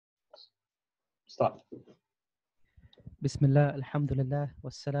Start. Bismillah, alhamdulillah,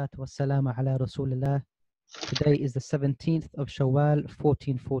 wassalatu wassalamu ala rasulillah. Today is the 17th of Shawwal,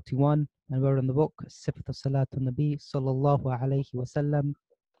 1441, and we're in the book Sifat Salatu Nabi sallallahu alayhi wasallam,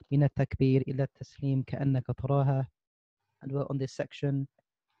 min at-takbir ila taslim ka'annaka taraha. And we're on this section,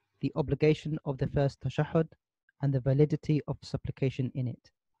 the obligation of the first tashahhud and the validity of supplication in it.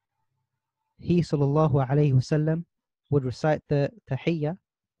 He sallallahu alayhi wasallam would recite the tahiyyah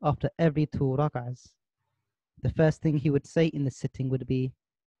after every 2 rak'ahs. The first thing he would say in the sitting would be,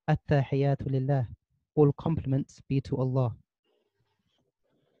 At-tahiyatu lillah, all compliments be to Allah.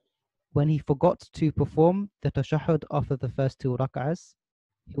 When he forgot to perform the tashahhud after the first 2 rak'ahs,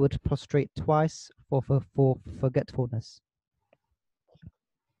 he would prostrate twice for forgetfulness.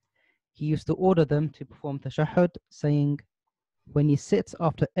 He used to order them to perform tashahhud, saying, when he sits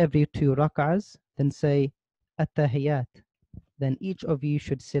after every 2 rak'ahs, then say, At-tahiyat. Then each of you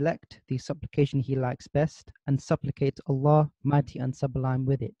should select the supplication he likes best and supplicate Allah mighty and sublime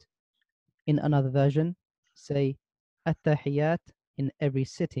with it. In another version, say At-tahiyat in every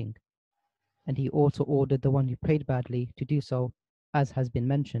sitting. And he also ordered the one who prayed badly to do so, as has been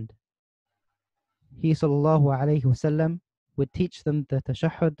mentioned. He sallallahu alayhi wasallam would teach them the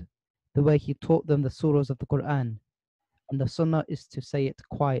tashahhud the way he taught them the surahs of the Quran, and the sunnah is to say it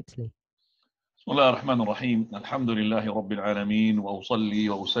quietly. بسم الله الرحمن الرحيم الحمد لله رب العالمين وأصلي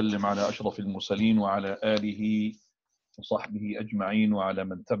وأسلم على أشرف المرسلين وعلى آله وصحبه أجمعين وعلى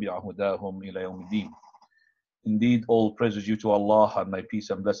من تبع هداهم إلى يوم الدين. Indeed, all praise is due to Allah, and may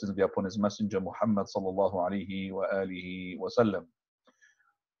peace and blessings be upon His Messenger Muhammad sallallahu alayhi wa alihi wa sallam.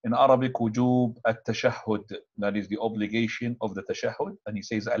 In Arabic, wujub at-tashahhud, that is the obligation of the tashahhud, and he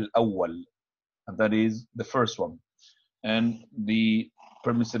says al-awwal, and that is the first one, and the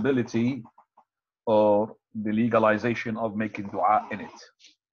permissibility or the legalization of making dua in it.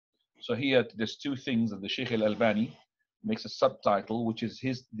 So here there's 2 things that the Shaykh al-Albani makes a subtitle, which is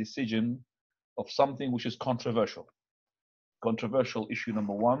his decision of something which is controversial. Controversial issue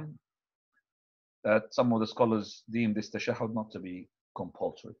number 1, that some of the scholars deem this tashahhud not to be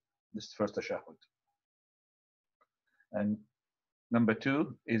compulsory, this first tashahhud. And number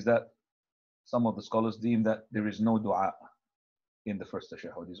 2 is that some of the scholars deem that there is no dua in the first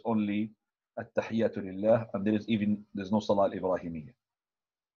tashahhud. It's only At-tahiyatu lillah, and there's no Salah al-Ibrahimiyya.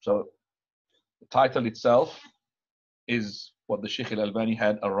 So the title itself is what the Shaykh al-Albani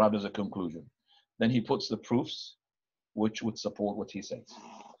had arrived as a conclusion. Then he puts the proofs which would support what he says.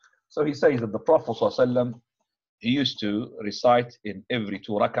 So he says that the Prophet ﷺ, he used to recite in every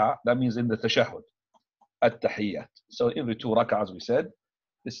 2 rak'ah, that means in the tashahhud, at-tahiyyat. So every 2 rak'ah, as we said,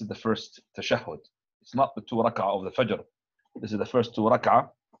 this is the first tashahhud. It's not the 2 rak'ah of the Fajr. This is the first 2 rak'ah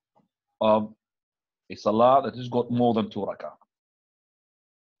of a salah that has got more than 2 rak'ah.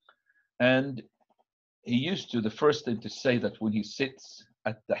 And he used to, the first thing to say that when he sits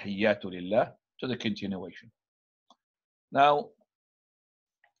at tahiyyatu lillah, to the continuation. Now,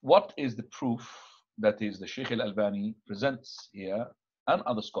 what is the proof that is the Shaykh al-Albani presents here and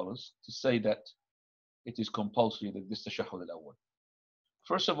other scholars to say that it is compulsory that this tashahhud al-awwal?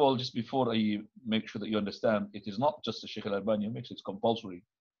 First of all, just before I make sure that you understand, it is not just the Shaykh al-Albani who makes it compulsory.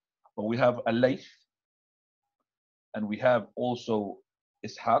 But we have Al-Layth, and we have also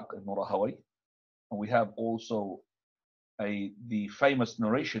Ishaq ibn Rahawayh, and we have also the famous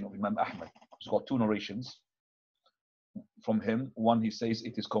narration of Imam Ahmad. It's got 2 narrations from him. One, he says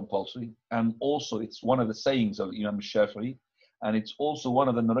it is compulsory, and also it's one of the sayings of Imam Shafi'i, and it's also one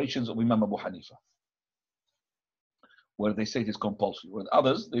of the narrations of Imam Abu Hanifa, where they say it is compulsory. With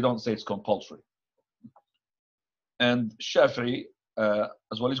others, they don't say it's compulsory. And Shafi'i,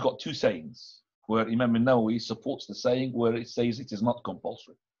 as well, he's got 2 sayings where Imam al-Nawawi supports the saying where it says it is not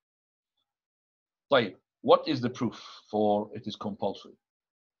compulsory. So, what is the proof for it is compulsory?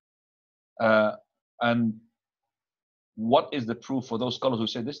 And what is the proof for those scholars who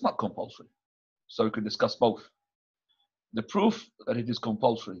say this is not compulsory? So we could discuss both. The proof that it is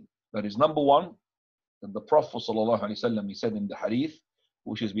compulsory, that is number 1, that the Prophet ﷺ, he said in the hadith,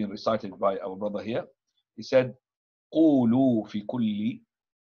 which has been recited by our brother here, he said, قولوا في كل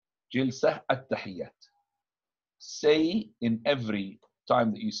جلسة التحيات. Say in every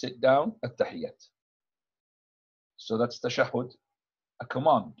time that you sit down التحيات. So that's tashahhud, a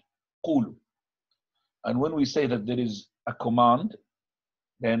command. قولوا. And when we say that there is a command,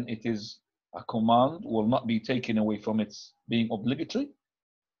 then it is a command will not be taken away from its being obligatory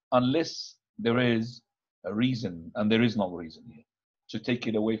unless there is a reason, and there is no reason here to take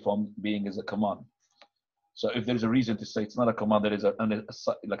it away from being as a command. So if there's a reason to say it's not a command, there is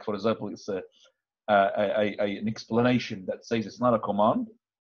like for example, it's an explanation that says it's not a command.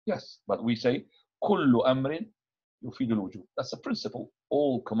 Yes, but we say كل أمر يفيد الوجوب. That's a principle.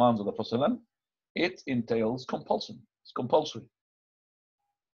 All commands of the Prophet, it entails compulsion. It's compulsory.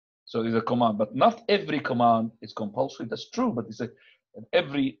 So there's a command, but not every command is compulsory. That's true, but it's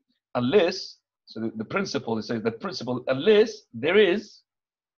unless, so the principle, it says the principle, unless there is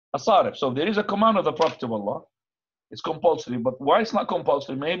a sarif. So there is a command of the Prophet of Allah, it's compulsory, but why it's not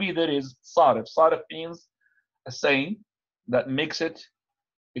compulsory? Maybe there is sarif. Sarif means a saying that makes it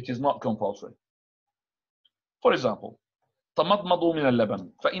is not compulsory. For example, تمضمضوا من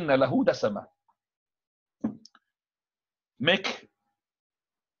اللبن فإن له دسمة. Make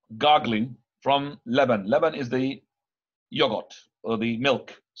gargling from laban. Laban is the yogurt or the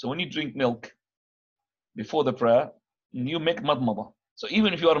milk. So when you drink milk before the prayer, you make madmada. So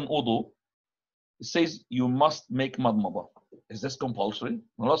even if you are in wudu, it says you must make madmada. Is this compulsory?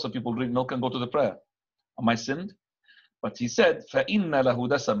 Lots of people drink milk and go to the prayer. Am I sinned? But he said, فَإِنَّ لَهُ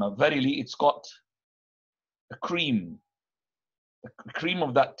دَسَمَ. Verily, it's got a cream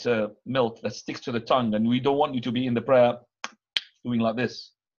of that milk that sticks to the tongue, and we don't want you to be in the prayer doing like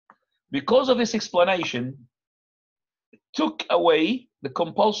this. Because of this explanation, it took away the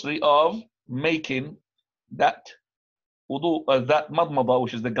compulsory of making that wudu, that madmada,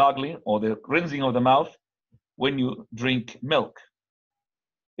 which is the gargling or the rinsing of the mouth when you drink milk.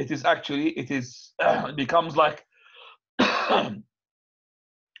 It becomes like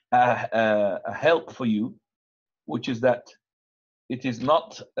a help for you, which is that it is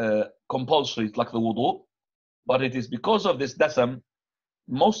not compulsory, it's like the wudu, but it is because of this dasam.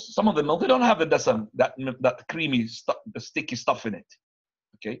 Some of the milk, they don't have the dasam, that creamy stuff, the sticky stuff in it.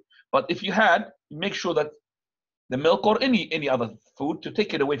 Okay, but if you had, make sure that the milk or any other food, to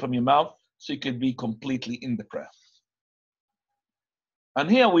take it away from your mouth so you can be completely in the prayer. And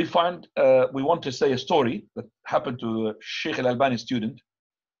here we find, we want to say a story that happened to Sheikh Al-Albani student,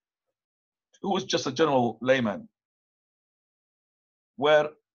 who was just a general layman, where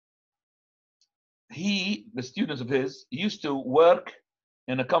the students of his, used to work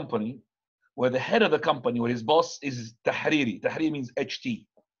in a company where the head of the company, where his boss is Tahriri. Tahriri means HT.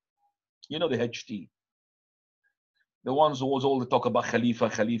 You know the HT. The ones who was all the talk about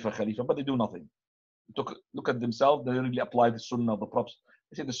Khalifa, but they do nothing. Look at themselves, they really apply the Sunnah of the Prophet.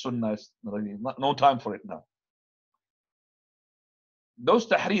 They say the Sunnah is really no time for it now. Those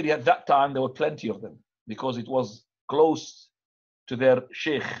Tahriri at that time, there were plenty of them because it was close to their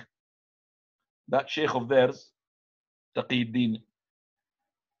Sheikh. That Sheikh of theirs, Taqiyuddin,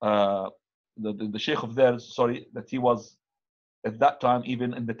 the Sheikh of theirs, sorry, that he was at that time,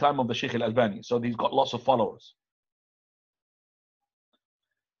 even in the time of the Sheikh Al-Albani. So he's got lots of followers.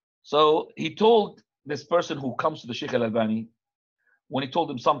 So he told this person who comes to the Sheikh Al-Albani, when he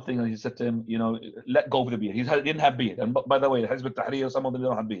told him something, and he said to him, let go of the beard. He didn't have beard. And by the way, Hizb al-Tahrir, some of them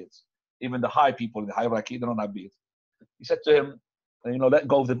don't have beards. Even the high people in the hierarchy, they don't have beards. He said to him, let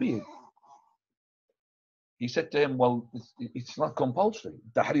go of the beard. He said to him, well, it's not compulsory.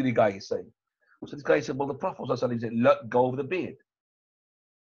 Tahriri guy, he's saying. So this guy said, well, the Prophet said, let go of the beard.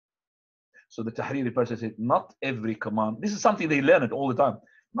 So the Tahriri person said, not every command, this is something they learn it all the time.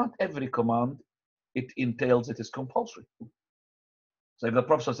 Not every command, it entails it is compulsory. So if the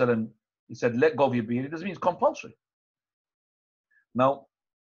Prophet ﷺ, he said, let go of your beard, it doesn't mean it's compulsory. Now,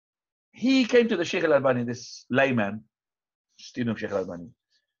 he came to the Sheikh Al-Albani, this layman, student of Sheikh Al-Albani.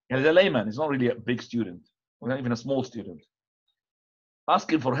 He's a layman, he's not really a big student, or not even a small student.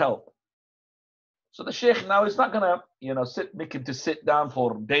 Asking for help. So the Sheikh now is not gonna, make him to sit down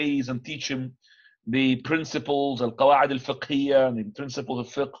for days and teach him the principles, al-qawa'id al-fiqhiyya, and the principles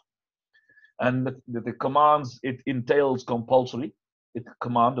of fiqh, and the commands it entails compulsory. The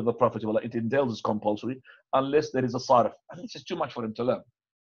command of the Prophet, it entails is compulsory, unless there is a sarif. And this is too much for him to learn.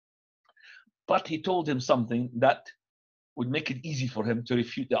 But he told him something that would make it easy for him to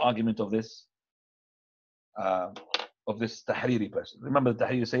refute the argument of this Tahriri person. Remember, the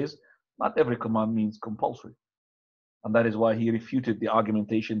Tahriri says, not every command means compulsory. And that is why he refuted the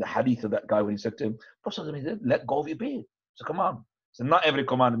argumentation, the hadith of that guy when he said to him, Prophet said, let go of your beard. It's a command. So not every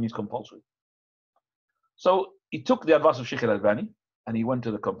command means compulsory. So he took the advice of Sheikh Al-Albani and he went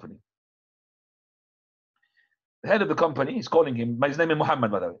to the company. The head of the company is calling him, his name is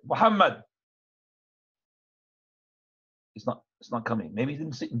Muhammad, by the way. Muhammad. It's not coming. Maybe he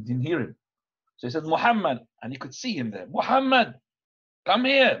didn't hear him. So he said, Muhammad, and he could see him there. Muhammad, come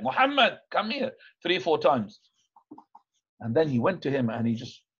here. Muhammad, come here. 3 or 4 times. And then he went to him and he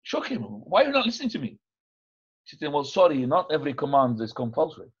just shook him. Why are you not listening to me? He said, well, sorry, not every command is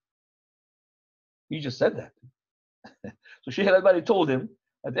compulsory. He just said that. So Sheikh Al-Albani told him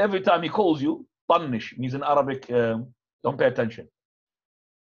that every time he calls you, punish, means in Arabic, don't pay attention.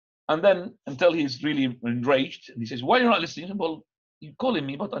 And then until he's really enraged, and he says, why are you not listening? Said, well, you're calling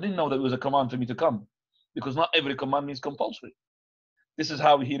me, but I didn't know that it was a command for me to come, because not every command is compulsory. This is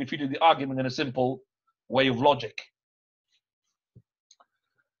how he refuted the argument in a simple way of logic.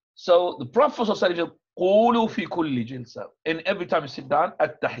 So the Prophet said, قولوا في كل جلسة, and every time you sit down,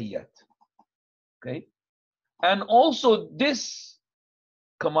 التحيات. Okay? And also this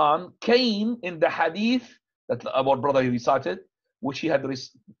command came in the hadith that our brother recited, which he had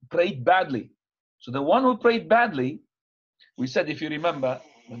prayed badly. So the one who prayed badly, we said, if you remember,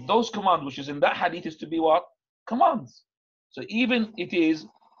 those commands which is in that hadith is to be what? Commands. So even it is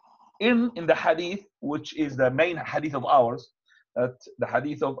in the hadith, which is the main hadith of ours, that the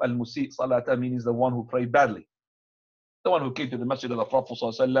hadith of al-musi' salata means the one who prayed badly. The one who came to the masjid of the Prophet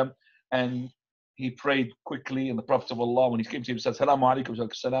ﷺ and he prayed quickly, and the Prophet of Allah, when he came to him, said, Salamu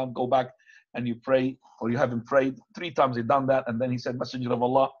alaikum, salam, go back and you pray, or you haven't prayed. 3 times he done that, and then he said, Messenger of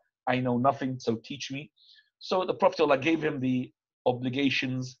Allah, I know nothing, so teach me. So the Prophet of Allah gave him the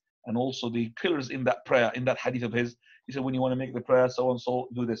obligations and also the pillars in that prayer, in that hadith of his. He said, when you want to make the prayer, so and so,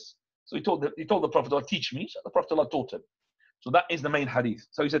 do this. So he told the Prophet, Allah, teach me. So the Prophet Allah taught him. So that is the main hadith.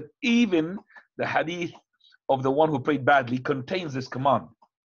 So he said, even the hadith of the one who prayed badly contains this command.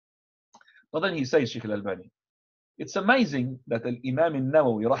 But then he says, Shaykh al-Albani, it's amazing that Imam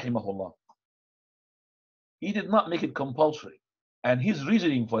al-Nawawi, rahimahullah, he did not make it compulsory. And his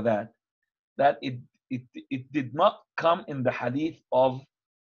reasoning for that it did not come in the hadith of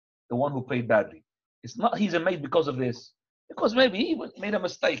the one who prayed badly. It's not he's amazed because of this. Because maybe he made a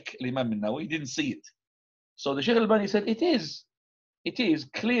mistake, Imam al-Nawawi, he didn't see it. So the Shaykh al-Albani said, it is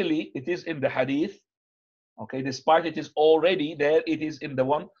clearly, it is in the hadith, okay, despite it is already there, it is in the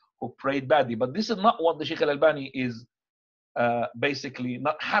one who prayed badly. But this is not what the Shaykh al-Albani is basically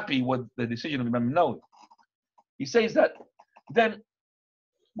not happy with the decision of Imam Nawawi. He says that then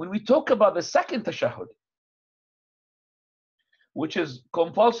when we talk about the second tashahhud, which is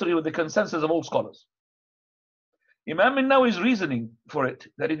compulsory with the consensus of all scholars, Imam Nawawi's reasoning for it,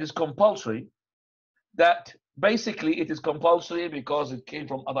 that it is compulsory, that basically it is compulsory because it came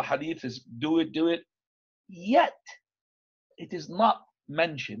from other hadiths, do it, yet it is not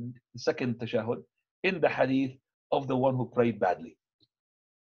mentioned, the second tashahhud, in the hadith of the one who prayed badly.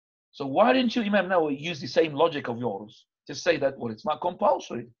 So why didn't you, Imam Nawawi, use the same logic of yours to say that, well, it's not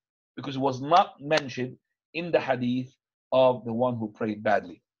compulsory because it was not mentioned in the hadith of the one who prayed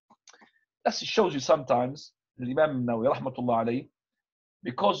badly. That shows you sometimes the Imam Nawawi, rahmatullah alayhi,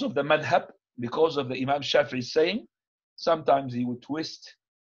 because of the madhab, because of the Imam Shafi'i saying, sometimes he would twist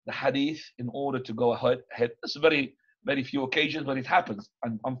the hadith in order to go ahead. It's very, very few occasions, but it happens.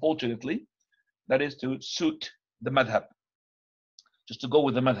 And unfortunately, that is to suit the madhab, just to go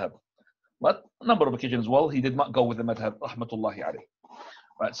with the madhab. But a number of occasions, well, he did not go with the madhab, rahmatullahi alayhi.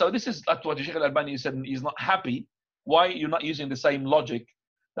 Right, so this is what Shaykh al-Albani said, he's not happy. Why you're not using the same logic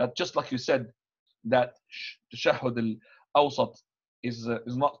that, just like you said, that Tashahhud al-Awsat is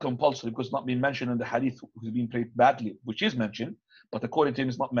not compulsory because it's not being mentioned in the hadith who's being prayed badly, which is mentioned, but according to him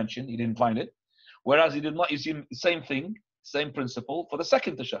it's not mentioned, he didn't find it. Whereas he did not use the same thing, same principle for the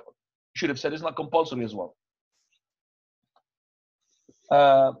second tashahhud. He should have said it's not compulsory as well.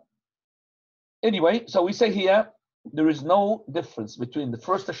 Anyway, so we say here, there is no difference between the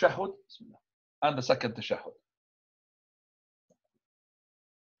first tashahhud and the second tashahhud.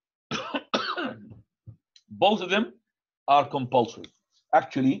 Both of them are compulsory.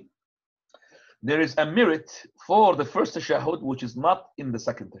 Actually, there is a merit for the first tashahhud which is not in the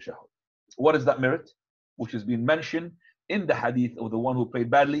second tashahhud. What is that merit? Which has been mentioned in the hadith of the one who prayed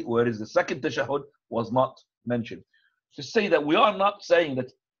badly, whereas the second tashahhud was not mentioned. To say that we are not saying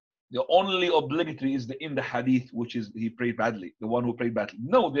that the only obligatory is in the hadith which is he prayed badly, the one who prayed badly.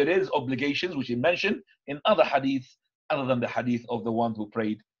 No, there is obligations which he mentioned in other hadith other than the hadith of the one who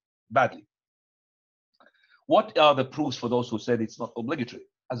prayed badly. What are the proofs for those who said it's not obligatory?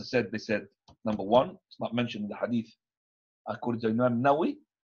 As I said, they said, number one, it's not mentioned in the hadith according to Imam Nawawi,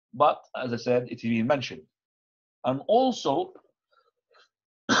 but as I said, it's been mentioned. And also,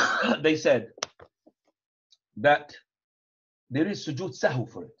 they said that there is sujood sahu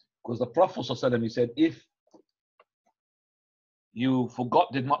for it. Because the Prophet ﷺ, he said, if you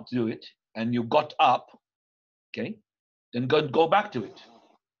did not do it, and you got up, okay, then go back to it.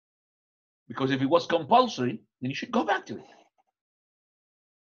 Because if it was compulsory, then you should go back to it.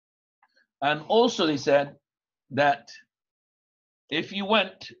 And also they said that if you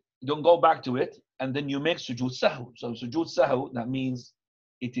went, don't go back to it, and then you make sujood sahu. So sujood sahu, that means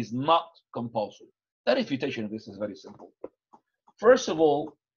it is not compulsory. The refutation of this is very simple. First of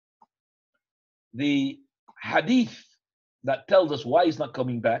all, the hadith that tells us why he's not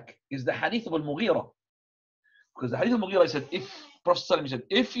coming back is the hadith of Al-Mughira. Because the hadith of Al-Mughira said, Prophet ﷺ said,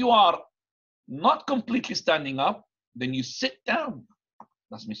 if you are not completely standing up, then you sit down.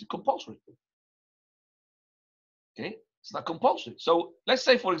 That means it's compulsory. Okay, it's not compulsory. So let's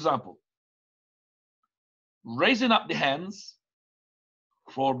say, for example, raising up the hands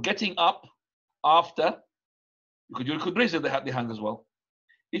for getting up after, you could raise the hand as well.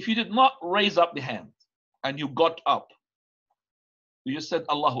 If you did not raise up the hand and you got up, you just said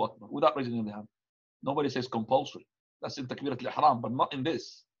Allahu Akbar without raising the hand. Nobody says compulsory. That's in Takbirat al-Ihram, but not in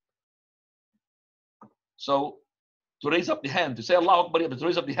this. So to raise up the hand, to say Allahu Akbar, but to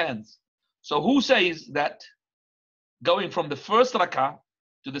raise up the hands. So who says that going from the first rak'ah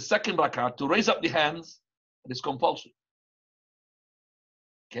to the second rak'ah to raise up the hands, it is compulsory?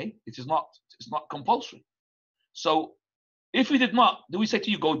 Okay, it's not compulsory. So if we did not, do we say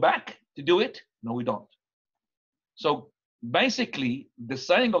to you, go back to do it? No, we don't. So basically, the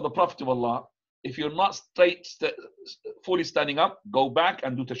saying of the Prophet of Allah, if you're not fully standing up, go back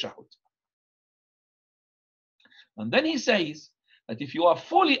and do tashahhud. And then he says that if you are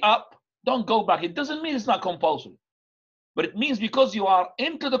fully up, don't go back. It doesn't mean it's not compulsory. But it means because you are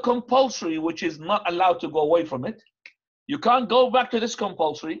into the compulsory, which is not allowed to go away from it, you can't go back to this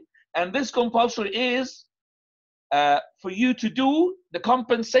compulsory. And this compulsory is for you to do the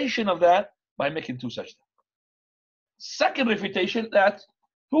compensation of that by making 2 sajda. Second refutation, that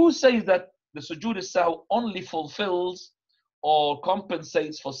who says that the sujood as-sahw only fulfills or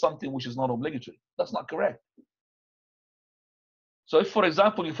compensates for something which is not obligatory? That's not correct. So if, for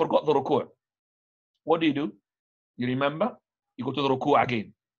example, you forgot the ruku', what do? You remember, you go to the ruku'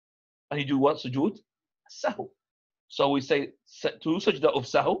 again, and you do what? Sujood as-sahw. So we say 2 sajda of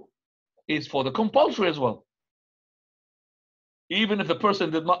sahw is for the compulsory as well. Even if the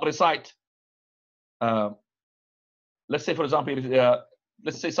person did not recite, let's say, for example,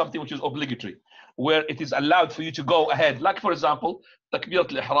 let's say something which is obligatory, where it is allowed for you to go ahead. Like, for example,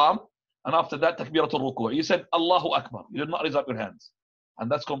 Takbirat al-Ihram, and after that, Takbirat al-Ruku'. You said Allahu Akbar. You did not raise up your hands. And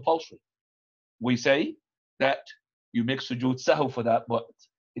that's compulsory. We say that you make sujood sahw for that, but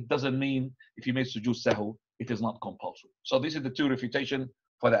it doesn't mean if you make sujood sahw, it is not compulsory. So this is the 2 refutation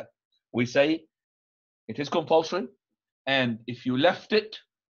for that. We say it is compulsory, and if you left it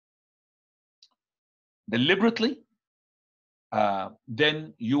deliberately,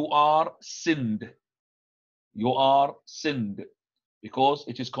 then you are sinned. You are sinned because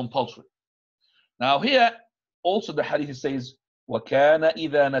it is compulsory. Now here also the hadith says, وَكَانَ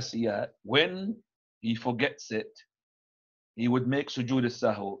إِذَا نَسِيَا, when he forgets it, he would make sujood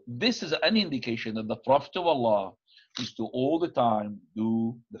as-sahw. This is an indication that the Prophet of Allah used to all the time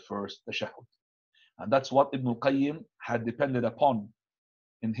do the first tashahhud. And that's what Ibn al-Qayyim had depended upon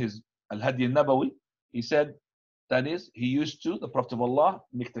in his Al-Hadi al-Nabawi. He said, that is, he used to, the Prophet of Allah,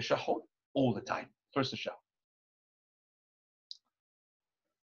 make tashahhud all the time, first tashahhud.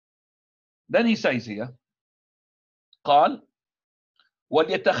 Then he says here, قال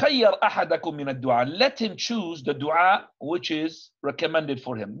وَلْيَتَخَيَّرْ أَحَدَكُم مِّنَ الدُّعَاءِ, let him choose the dua which is recommended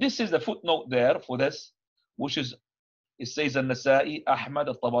for him. This is the footnote there for this, which is, it says An-Nasa'i, Ahmad,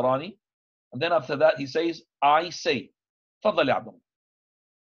 Al-Tabarani, and then after that he says, I say. تفضل يا عبد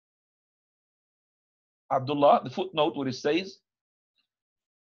Abdullah, the footnote where it says,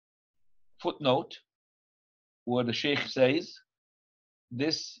 footnote where the Sheikh says,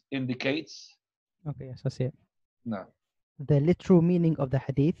 this indicates. Okay, yes, I see it. No. The literal meaning of the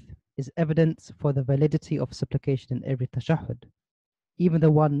hadith is evidence for the validity of supplication in every tashahhud, even the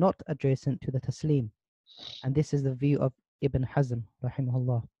one not adjacent to the taslim. And this is the view of Ibn Hazm,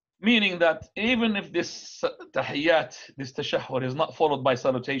 rahimahullah. Meaning that even if this tahiyyat, this tashahhud is not followed by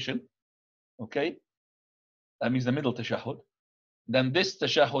salutation, okay, that means the middle tashahhud, then this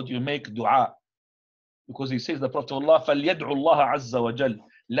tashahhud you make dua. Because he says, the Prophet of Allah, فَلْيَدْعُ اللَّهَ عَزَّ وَجَلَّ,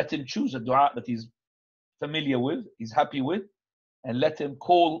 let him choose a dua that he's familiar with, he's happy with, and let him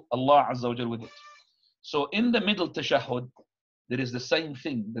call Allah Azza wa Jal with it. So in the middle tashahhud, there is the same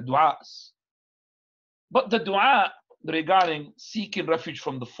thing, the du'as. But the dua regarding seeking refuge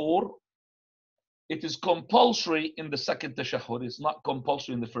from the 4, it is compulsory in the second tashahhud. It's not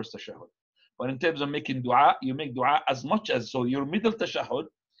compulsory in the first tashahhud. But in terms of making dua, you make dua as much as, so your middle tashahhud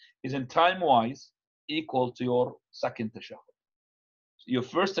is in time-wise equal to your second tashahhud. So your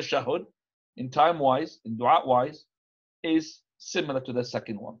first tashahhud, in time-wise, in dua-wise, is similar to the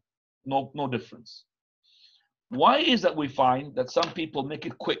second one. No difference. Why is that we find that some people make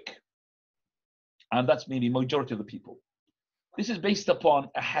it quick? And that's maybe majority of the people. This is based upon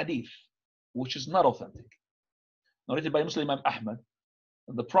a hadith, which is not authentic. Narrated by Muslim Imam Ahmad.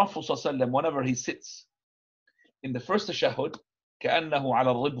 And the Prophet ﷺ, whenever he sits, in the first tashahhud, كأنه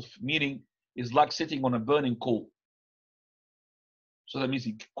على الرضف, meaning is like sitting on a burning coal. So that means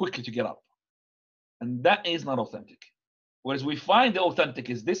he quickly to get up. And that is not authentic. Whereas we find the authentic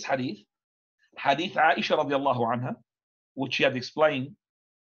is this hadith, hadith Aisha radiallahu anha, which she had explained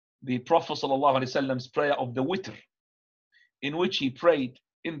the Prophet sallallahu alaihi wasallam's prayer of the witr, in which he prayed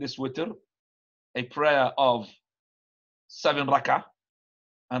in this witr a prayer of 7 rak'ah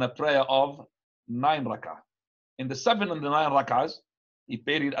and a prayer of 9 rak'ah. In the 7 and the 9 rak'ahs, he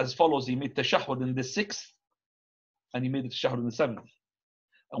prayed it as follows. He made tashahhud in the 6th and he made the tashahhud in the 7th.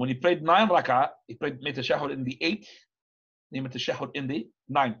 And when he prayed 9 rak'ah, he made tashahhud in the 8th, he made tashahhud in the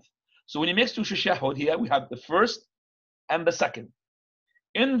 9th. So when he makes 2 tashahhud here, we have the first and the second.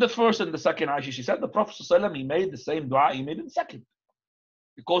 In the first and the second, Aisha, she said, the Prophet ﷺ, he made the same dua he made in the second.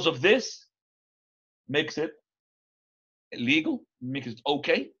 Because of this, makes it legal, makes it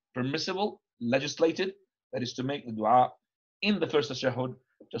okay, permissible, legislated, that is to make the dua in the first tashahhud,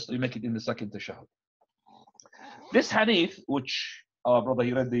 just to make it in the second tashahhud. This hadith, which our brother,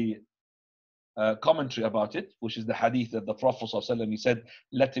 he read the commentary about it, which is the hadith that the Prophet ﷺ, he said,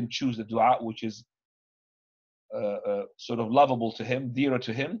 let him choose the dua which is sort of lovable to him, dearer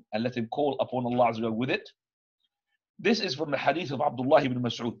to him, and let him call upon Allah Azza wa Jalla with it. This is from the hadith of Abdullah ibn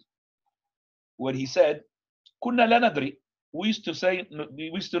Mas'ud, where he said, "Kunna la nadri." We used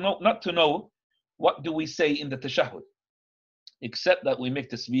to know, not to know what do we say in the tashahhud, except that we make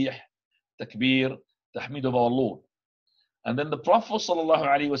tasbih, takbir, tahmid of our Lord. And then the Prophet sallallahu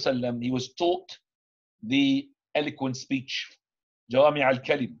alaihi wasallam, he was taught the eloquent speech, jawami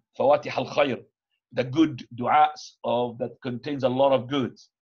al-kalim, fawatih al-khayr, the good du'as of that contains a lot of goods,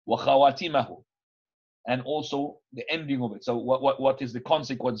 wa khawatimahu, and also the ending of it. So what is the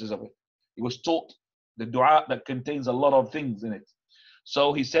consequences of it? He was taught the dua that contains a lot of things in it.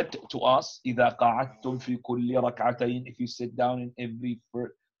 So he said to us, إِذَا قَعَدْتُمْ فِي كُلِّ رَكْعَتَيْن, if you sit down in every 2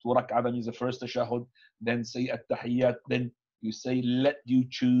 rak'ah, that means the first tashahhud, then say at-tahiyyat, then you say, let you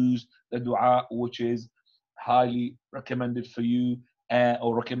choose the dua which is highly recommended for you,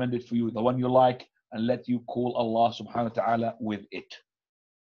 or recommended for you, the one you like, and let you call Allah subhanahu wa ta'ala with it.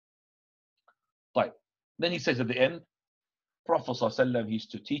 Right. Then he says at the end, Prophet ﷺ, he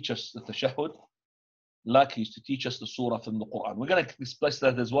used to teach us the tashahhud like he used to teach us the surah from the Quran. We're going to express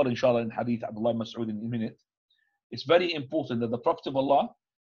that as well, inshallah, in hadith Abdullah Mas'ud in a minute. It's very important that the Prophet of Allah,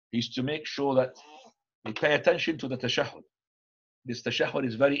 he used to make sure that they pay attention to the tashahhud. This tashahhud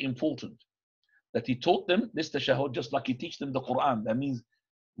is very important. That he taught them this tashahhud just like he teach them the Quran. That means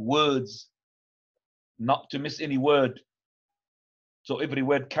words, not to miss any word. So every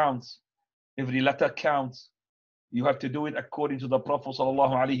word counts. Every letter counts. You have to do it according to the Prophet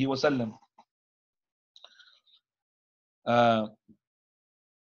sallallahu alaihi wasallam.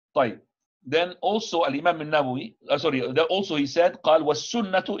 Then also Al-Imam al-Nawawi, also he said, قال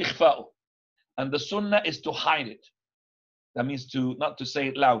وَالسُنَّةُ إِخْفَاءُ, and the sunnah is to hide it. That means to not to say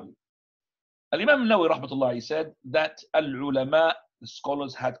it loudly. Al-Imam al-Nawawi rahmatullah, he said that al-ulama, the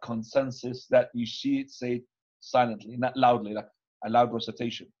scholars had consensus that you see it, say it silently, not loudly, like a loud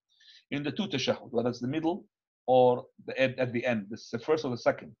recitation. In the 2 tashahhud, whether it's the middle or at the end, this is the first or the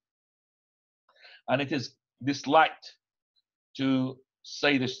second. And it is disliked to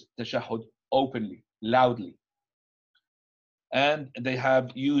say this tashahhud openly, loudly. And they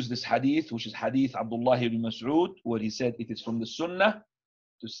have used this hadith, which is hadith Abdullah ibn Mas'ud, where he said it is from the sunnah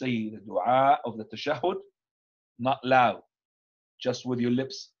to say the dua of the tashahhud, not loud, just with your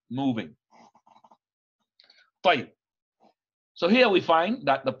lips moving. طيب. So here we find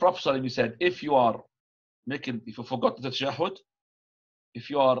that the Prophet ﷺ said, if you forgot the tashahhud, if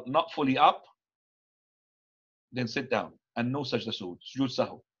you are not fully up, then sit down and no sajda sujood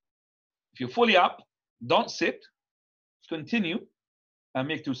sahw. If you're fully up, don't sit, continue and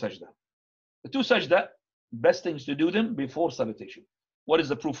make 2 sajda. The 2 sajda, best things to do them before salutation. What is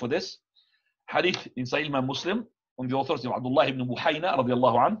the proof for this? Hadith in Sahih Imam Muslim, on the authority of Abdullah ibn Buhayna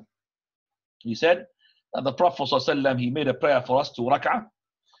radiallahu anhu. He said that the Prophet ﷺ, he made a prayer for us, 2 rak'ah.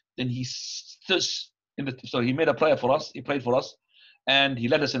 Then he made a prayer for us, he prayed for us, and he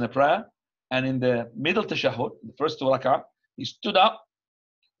led us in a prayer. And in the middle tashahhud, the first 2 rak'ah, he stood up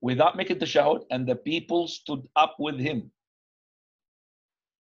without making tashahhud, and the people stood up with him.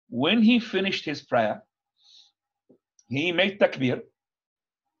 When he finished his prayer, he made takbir,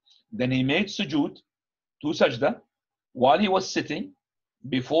 then he made sujood, 2 sajda, while he was sitting,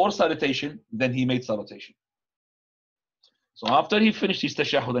 before salutation, then he made salutation. So after he finished his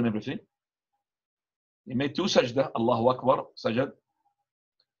tashahhud and everything, he made 2 sajda, Allahu Akbar, sajad,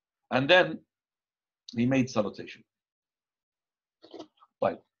 and then he made salutation.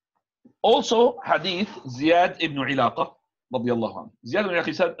 Right. Also, hadith Ziyad ibn Ilaqa, radiyallahu anhu. Ziyad ibn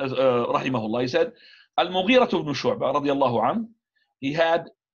Ilaqa said, rahimahullah, he said, Al-Mughirah ibn Shu'bah, radiyallahu anhu, he had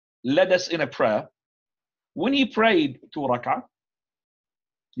led us in a prayer. When he prayed 2 rak'ah,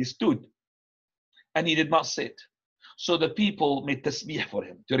 he stood and he did not sit. So the people made tasbih for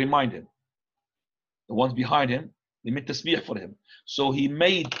him to remind him. The ones behind him, they made tasbih for him. So he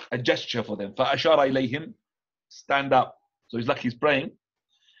made a gesture for them. فَأَشَارَ إِلَيْهِمْ, stand up. So it's like he's praying.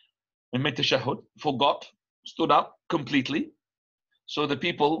 And made tashahhud, forgot, stood up completely. So the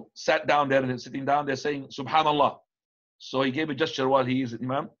people sat down there and sitting down there saying, Subhanallah. So he gave a gesture while he is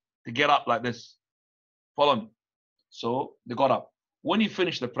Imam to get up like this. Follow me. So they got up. When he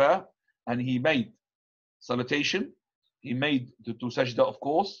finished the prayer and he made salutation, he made the 2 sajda, of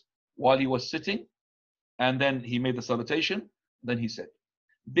course, while he was sitting. And then he made the salutation. Then he said,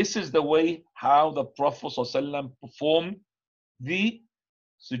 this is the way how the Prophet ﷺ performed the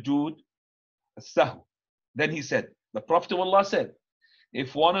sujood as-sahw. Then he said, the Prophet of Allah said,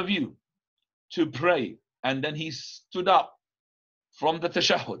 if one of you to pray and then he stood up from the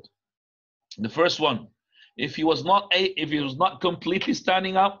tashahhud, the first one, if he was not completely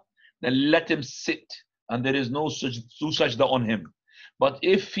standing up, then let him sit and there is no sajda on him. But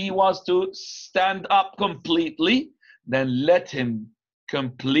if he was to stand up completely, then let him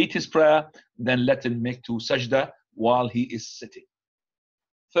complete his prayer, then let him make 2 sajda while he is sitting.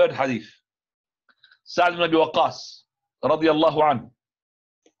 Third hadith, Sa'd ibn Abi Waqqas, radiyallahu anhu.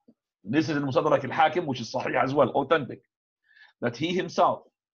 This is in Musaddarak al-Hakim, which is sahih as well, authentic. That he himself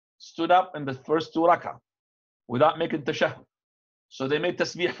stood up in the first 2 rak'ah without making tashahhud. So they made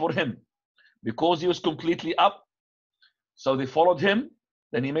tasbih for him. Because he was completely up, so they followed him.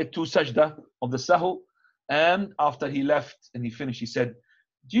 Then he made 2 sajda of the sahu. And after he left and he finished, he said,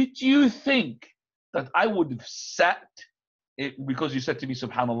 did you think that I would have sat because you said to me,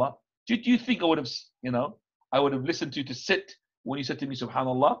 Subhanallah? Did you think I would have, I would have listened to you to sit when you said to me,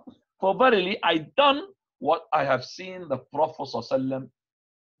 Subhanallah? For verily, I done what I have seen the Prophet ﷺ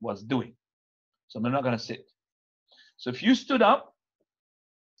was doing. So I'm not going to sit. So if you stood up,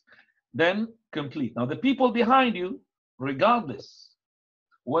 then complete. Now the people behind you, regardless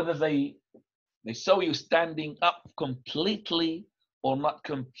whether they saw you standing up completely or not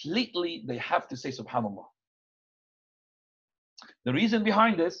completely, they have to say Subhanallah. The reason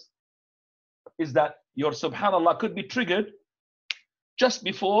behind this is that your Subhanallah could be triggered just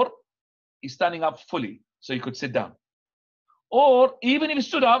before he's standing up fully, so he could sit down. Or even if he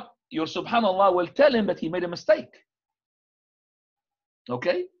stood up, your Subhanallah will tell him that he made a mistake.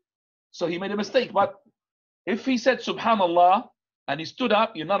 Okay? So he made a mistake, but if he said Subhanallah and he stood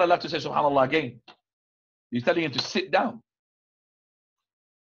up, you're not allowed to say Subhanallah again. You're telling him to sit down.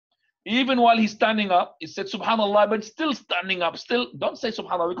 Even while he's standing up, he said Subhanallah, but still standing up, still don't say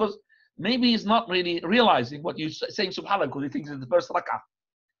Subhanallah, because maybe he's not really realizing what you're saying Subhanallah, because he thinks it's in the first rak'ah.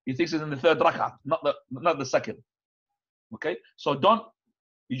 He thinks it's in the 3rd rak'ah, not the 2nd. Okay? So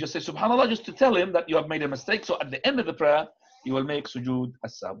you just say Subhanallah just to tell him that you have made a mistake. So at the end of the prayer, you will make sujood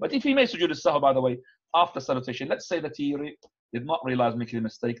as-sahw. But if he made sujood as-sahw, by the way, after salutation, let's say that he did not realize making a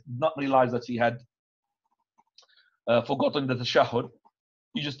mistake, did not realize that he had forgotten the tashahhud,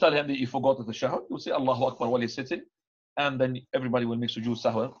 you just tell him that you forgot the tashahhud. You say Allahu Akbar while he's sitting, and then everybody will make sujood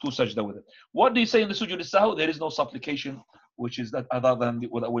sahwa, 2 sajda with it. What do you say in the sujood as-sahw? There is no supplication, which is that other than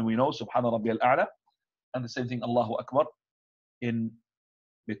when we know Subhana Rabbi al-A'la, and the same thing Allahu Akbar in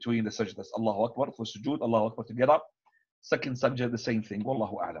between the sajdas. Allahu Akbar for sujood, Allahu Akbar to get up. Second sajda, the same thing.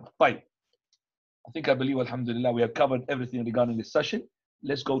 Wallahu a'lam. Fine. I believe, alhamdulillah, we have covered everything regarding this session.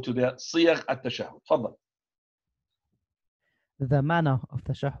 Let's go to the siyagh at-tashahhud. Fadal. The manner of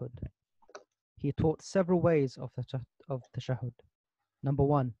tashahhud. He taught several ways of tashahhud. Number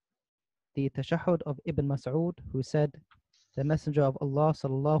 1, the tashahhud of Ibn Mas'ud, who said, the Messenger of Allah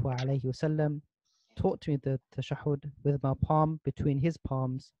sallallahu alayhi wasallam taught me the tashahhud with my palm between his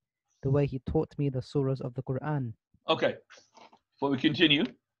palms, the way he taught me the surahs of the Quran. Okay, before we continue,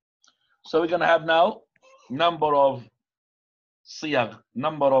 so we're going to have now number of siyagh,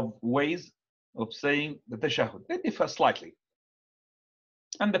 number of ways of saying the tashahhud. They differ slightly.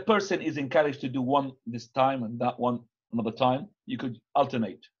 And the person is encouraged to do one this time and that one another time. You could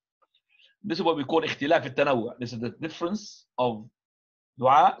alternate. This is what we call ikhtilaf al-tanawwu'. This is the difference of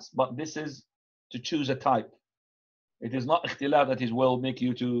du'as, but this is to choose a type. It is not ikhtilaf that is will make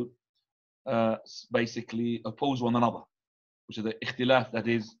you to basically oppose one another, which is the ikhtilaf that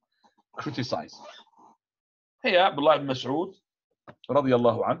is criticized. Here, Abdullah ibn Mas'ud,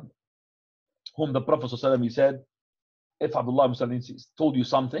 radiyallahu anhu, whom the Prophet ﷺ, he said, if Abdullah ibn Mas'ud told you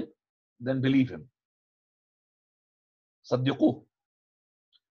something, then believe him. صدقوه.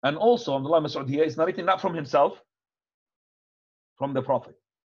 And also, Abdullah Mas'ud here is narrating not from himself, from the Prophet.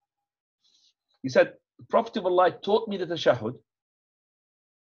 He said, the Prophet of Allah taught me the tashahhud,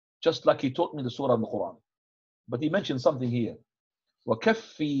 just like he taught me the surah of the Quran. But he mentioned something here.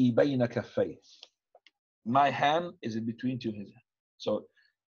 وَكَفِّي بَيْنَ كَفَّيْهِ. My hand is in between two hands. So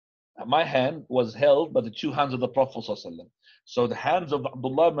my hand was held by the two hands of the Prophet. So the hands of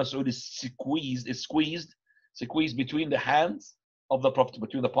Abdullah Mas'ud is squeezed between the hands of the Prophet,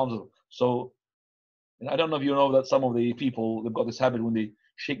 between the palms of. So I don't know if you know that some of the people, they've got this habit when they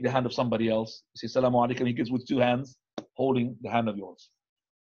shake the hand of somebody else, say Salamu Alaikum, he gives with two hands holding the hand of yours.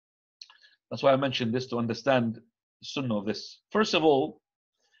 That's why I mentioned this, to understand the sunnah of this. First of all,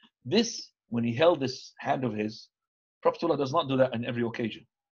 this, when he held this hand of his, Prophet does not do that on every occasion.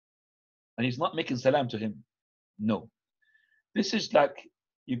 And he's not making salam to him. No. This is like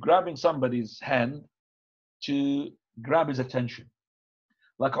you're grabbing somebody's hand to grab his attention.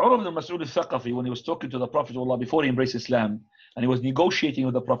 Like Urwa ibn Mas'ud al-Thaqafi, when he was talking to the Prophet of Allah before he embraced Islam, and he was negotiating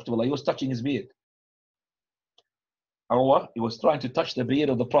with the Prophet of Allah, he was touching his beard. Urwa, he was trying to touch the beard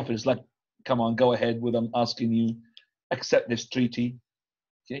of the Prophet. It's like, come on, go ahead with, I'm asking you, accept this treaty.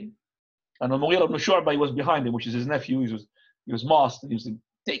 Okay? And Al-Mughira ibn Shu'bah, he was behind him, which is his nephew. He was masked, and he was saying,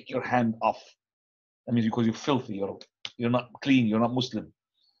 take your hand off. That means because you're filthy, you're not clean, you're not Muslim.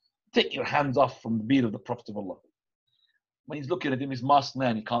 Take your hands off from the beard of the Prophet of Allah. When he's looking at him, he's masked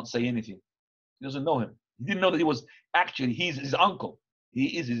man, he can't say anything. He doesn't know him. He didn't know that he was actually, he's his uncle.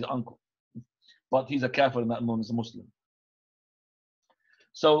 He is his uncle. But he's a kafir in that moment, he's a Muslim.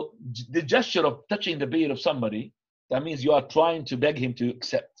 So the gesture of touching the beard of somebody, that means you are trying to beg him to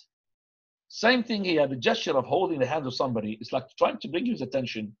accept. Same thing here, the gesture of holding the hand of somebody, it's like trying to bring his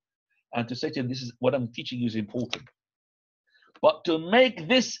attention and to say to him, this is what I'm teaching you is important. But to make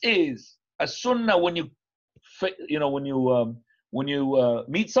this is a sunnah when you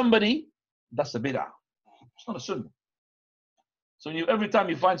meet somebody, that's a bid'ah. It's not a sunnah. So every time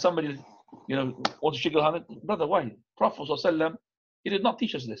you find somebody, want to shake your hand, brother, why? Prophet ﷺ, he did not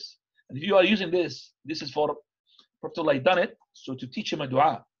teach us this. And if you are using this is for Prophet Allah done it, so to teach him a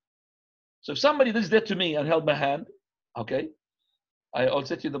dua. So if somebody is there to me and held my hand, okay, I'll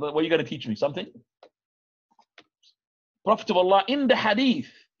say to you, what are you going to teach me? Something? Prophet of Allah, in the hadith,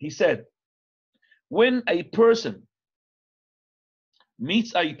 he said, when a person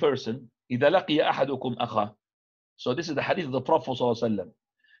meets a person, إِذَا لَقِيَ أَحَدُكُمْ أَخَاهُ. So this is the hadith of the Prophet ﷺ.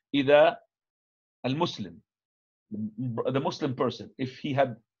 إِذَا الْمُسْلِم, the Muslim person, if he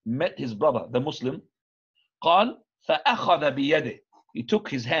had met his brother, the Muslim, قال فأخذ بيده, he took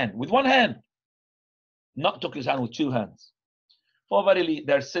his hand with one hand, not took his hand with two hands. For verily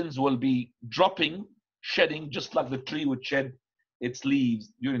their sins will be dropping, shedding, just like the tree would shed its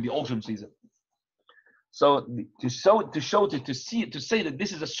leaves during the autumn season. So to say that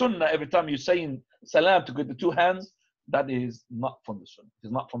this is a sunnah every time you're saying salam to get the two hands, that is not from the sunnah. It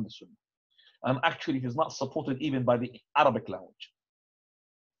is not from the sunnah. And actually it is not supported even by the Arabic language.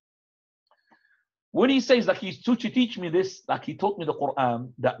 When he says that he's to teach me this, like he taught me the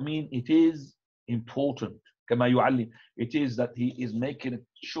Quran, that means it is important. كما يعلم. It is that he is making it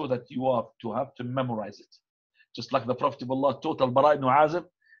sure that you have to memorize it. Just like the Prophet of Allah taught Al-Bara ibn Azib,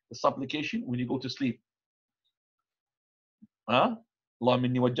 the supplication when you go to sleep. اللهم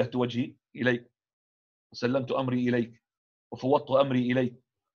إني وجهت وجهي إليك وسلمت أمري إليك وفوضت أمري إليك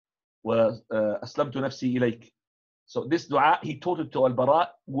وأسلمت نفسي إليك. So this dua, he taught it to Al-Bara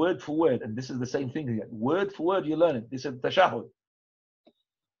word for word, and this is the same thing here. Word for word you learn it. This is Tashahhud.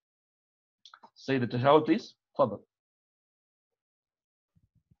 Say the Tashahhud, please. Fadal.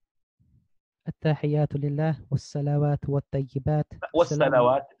 التحيات لله والصلوات والطيبات.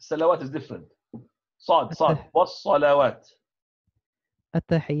 والصلوات. Salawat is different. صاد. والصلوات.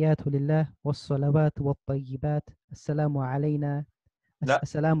 التحيات لله والصلوات والطيبات. السلام علينا.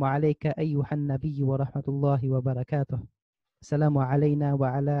 السلام عليك أيها النبي ورحمة الله وبركاته. السلام علينا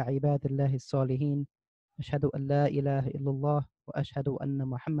وعلى عباد الله الصالحين. أشهد أن لا إله إلا الله وأشهد أن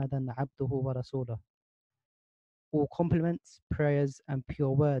محمدا عبده ورسوله. All compliments, prayers, and pure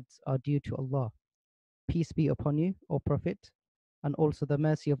words are due to Allah. Peace be upon you, O Prophet, and also the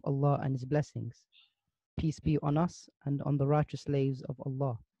mercy of Allah and His blessings. Peace be on us and on the righteous slaves of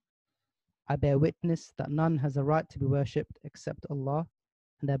Allah. I bear witness that none has a right to be worshipped except Allah,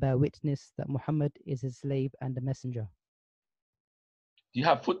 and I bear witness that Muhammad is his slave and a messenger. Do you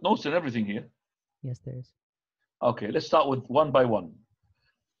have footnotes and everything here? Yes, there is. Okay, let's start with one by one.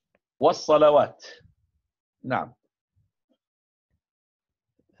 والصلوات. نعم.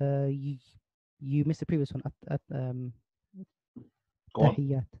 You missed the previous one.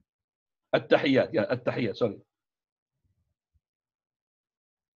 التحيات. التحيات, sorry.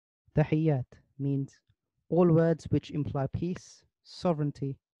 Tahiyyat means all words which imply peace,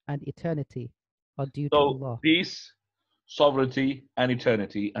 sovereignty, and eternity are due to So Allah. peace, sovereignty, and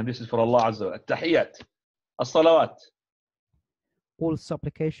eternity. And this is for Allah Azza wa Tahiyyat. As-salawat. All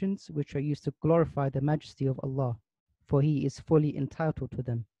supplications which are used to glorify the majesty of Allah, for He is fully entitled to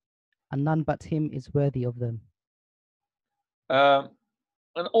them, and none but Him is worthy of them.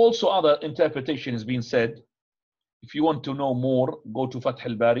 And also other interpretation has been said. If you want to know more, go to Fath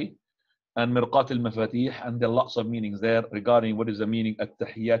al-Bari and Mirqat al-Mafatih, and there are lots of meanings there regarding what is the meaning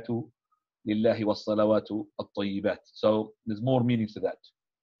at-tahiyyatu lillahi was-salawatu at-tayyibat. So there's more meanings to that.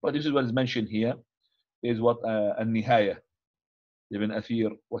 But this is what is mentioned here, is what al-Nihaya, Ibn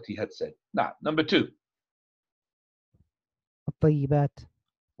Athir, what he had said. Now, number 2. At-tayyibat,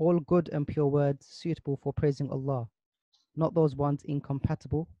 all good and pure words suitable for praising Allah, not those ones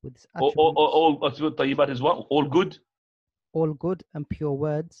incompatible with His attributes. All tayyibat is what? All good? All good and pure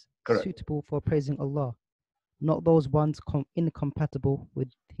words Correct. suitable for praising Allah, not those ones incompatible with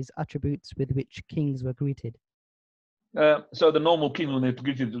His attributes with which kings were greeted. So the normal king, when they're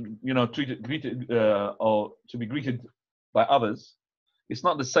greeted, or to be greeted by others, it's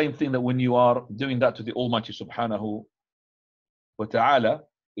not the same thing that when you are doing that to the Almighty Subhanahu wa Ta'ala,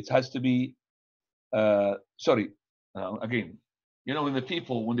 it has to be, again, when the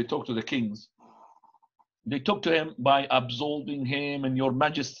people, when they talk to the kings, they talk to him by absolving him and your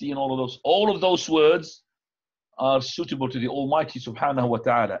majesty and all of those words are suitable to the Almighty Subhanahu wa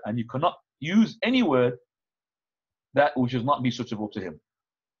Ta'ala, and you cannot use any word that which is not be suitable to him.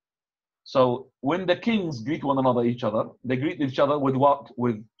 So when the kings greet one another, they greet each other with what?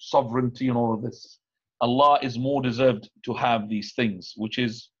 With sovereignty and all of this. Allah is more deserved to have these things, which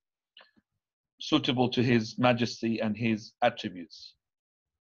is suitable to His majesty and His attributes.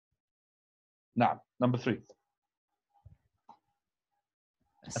 Now, number 3.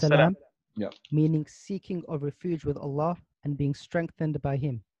 As-salam, Yeah. meaning seeking of refuge with Allah and being strengthened by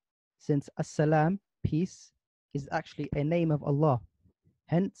Him, since as-salam, peace, is actually a name of Allah.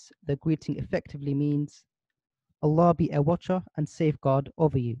 Hence, the greeting effectively means, Allah be a watcher and safeguard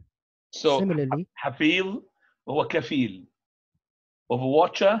over you. So, Similarly, Hafil or Kafil, of a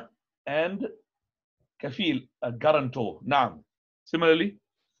watcher and Kafil, a guarantor. Naam.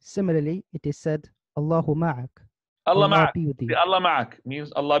 Similarly, it is said, Allahu ma'ak, Allah ma'ak. be with you, Allah ma'ak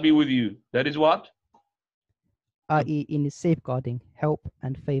means Allah be with you. That is what? i.e. in His safeguarding, help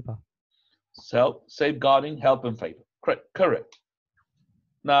and favor. Safeguarding, help and favor. Correct.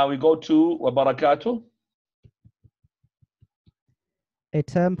 Now we go to wa barakatuh. A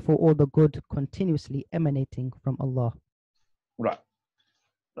term for all the good continuously emanating from Allah. Right.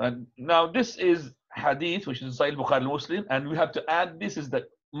 And now this is hadith, which is Sahih Bukhari Muslim, and we have to add this is the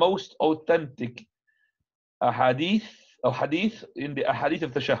most authentic hadith in the hadith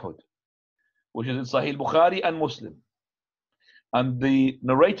of Tashahhud, which is in Sahih Bukhari and Muslim. And the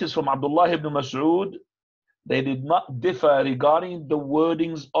narrators from Abdullah ibn Mas'ud, they did not differ regarding the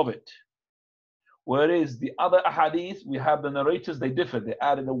wordings of it. Whereas the other ahadith, we have the narrators, they differ. They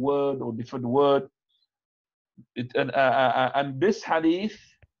added a word or different word. And this hadith,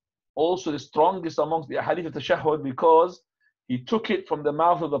 also the strongest amongst the hadith of Tashahhud, because he took it from the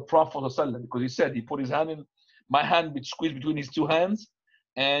mouth of the Prophet ﷺ, because he said, he put his hand in, my hand squeezed between his two hands,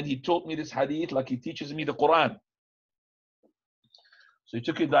 and he taught me this hadith like he teaches me the Quran. So he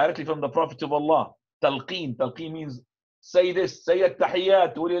took it directly from the Prophet of Allah. Talqeen means say this, say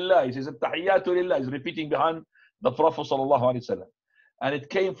at-tahiyyatu lillah. He says at-tahiyyatu lillah. He's repeating behind the Prophet sallallahu alaihi wasallam. And it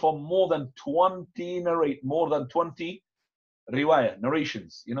came from more than 20 riwayah,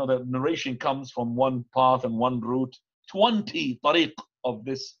 narrations. The narration comes from one path and one route. 20 tariq of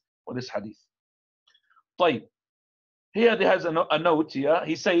this hadith. طيب. Here there has a note here.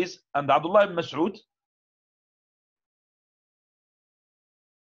 He says, and Abdullah ibn Mas'ud,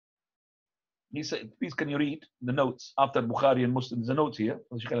 he said, please can you read the notes after Bukhari and Muslim? There's a note here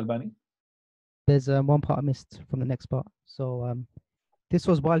from Shaykh al-Albani. There's one part I missed from the next part. So this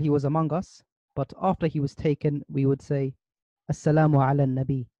was while he was among us, but after he was taken, we would say, Assalamu ala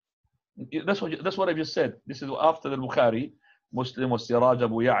nabi. That's what I just said. This is after the Bukhari, Muslim was Siraj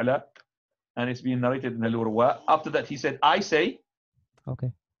Abu Ya'la, and it's been narrated in Al-Urwa. After that, he said, I say.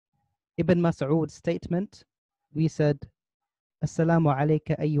 Okay. Ibn Mas'ud's statement, we said, Assalamu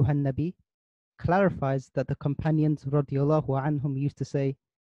alayka ayyuhan nabi, clarifies that the companions radiyallahu anhum used to say,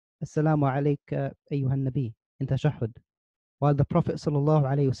 Assalamu alayka ayyuhan nabi in Tashahhud, while the Prophet sallallahu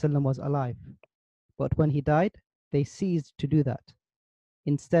alayhi wasallam was alive. But when he died, they ceased to do that.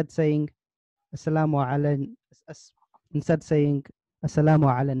 Instead saying Assalamu ala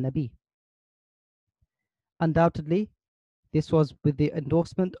Nabi. Undoubtedly, This was with the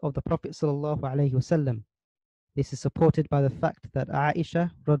endorsement of the Prophet sallallahu alaihi wasallam. This is supported by the fact that Aisha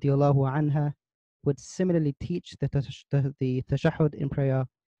radiallahu anha would similarly teach the tashahhud in prayer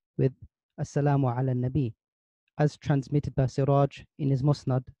with Assalamu ala nabi, as transmitted by Siraj in his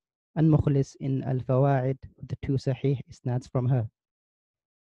Musnad and Mukhlis in Al-Fawaid with the two Sahih isnads from her.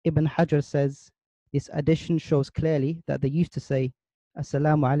 Ibn Hajar says, this addition shows clearly that they used to say,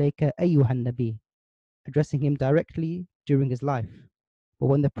 Assalamu alayka ayyuhan nabi, addressing him directly during his life. But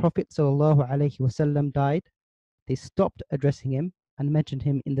when the Prophet ﷺ died, they stopped addressing him and mentioned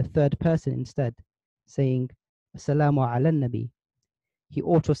him in the third person instead, saying, Assalamu ala nabi. He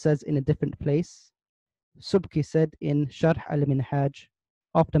also says in a different place, Subki said in Sharh al-Minhaj,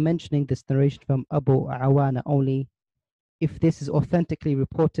 after mentioning this narration from Abu Awana only, if this is authentically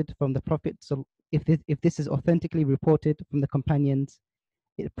reported from the Prophet, if this is authentically reported from the companions,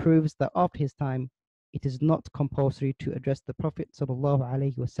 it proves that after his time, it is not compulsory to address the Prophet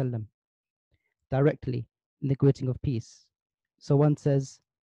ﷺ directly in the greeting of peace. So one says,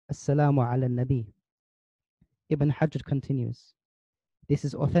 Assalamu ala nabi. Ibn Hajar continues, this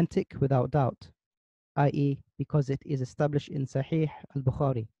is authentic without doubt, i.e. because it is established in Sahih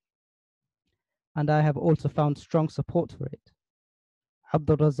al-Bukhari. And I have also found strong support for it.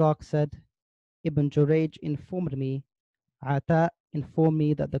 Abdul Razak said, Ibn Jurayj informed me, Ata informed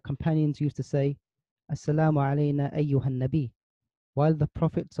me that the companions used to say, Assalamu alayna ayyuhan nabi, while the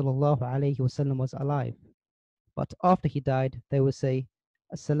Prophet ﷺ was alive. But after he died, they would say,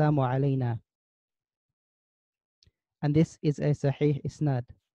 Assalamu alayna. And this is a Sahih Isnad.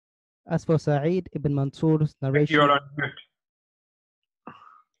 As for Sa'id ibn Mansur's narration, You're on mute.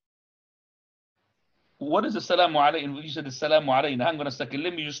 What is Assalamu alayna? You said Assalamu alayna. Hang on a second.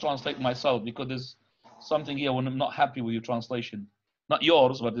 Let me just translate myself because there's something here when I'm not happy with your translation. Not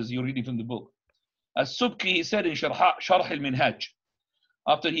yours, but as you're reading from the book. As Subki, he said in Sharh al-Minhaj,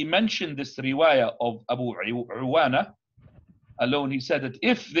 after he mentioned this riwayah of Abu Uwana alone, he said that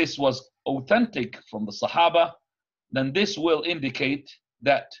if this was authentic from the Sahaba, then this will indicate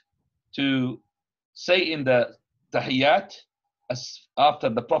that to say in the tahiyyat after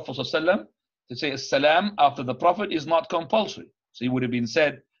the Prophet ﷺ, to say as-salam after the Prophet is not compulsory. So he would have been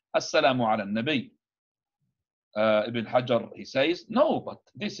said, Assalamu ala nabi. Ibn Hajar, he says, no, but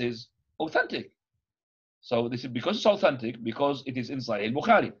this is authentic. So this is because it's authentic, because it is in Sahih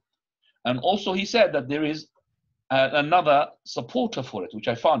Bukhari. And also he said that there is another supporter for it, which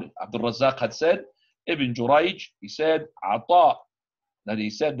I found it. Abdul Razak had said, Ibn Jurayj, he said, Ata, that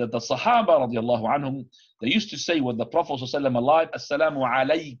he said that the Sahaba radiallahu anhum, they used to say with the Prophet ﷺ alive, Assalamu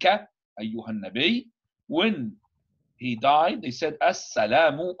alayka ayyuhan nabi. When he died, they said,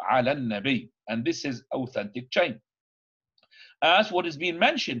 Assalamu ala nabi. And this is authentic chain. As what is being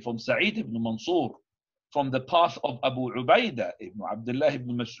mentioned from Sa'id ibn Mansur, from the path of Abu Ubaidah ibn Abdullah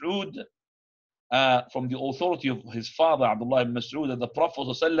ibn Mas'ud, from the authority of his father Abdullah ibn Mas'ud, that the Prophet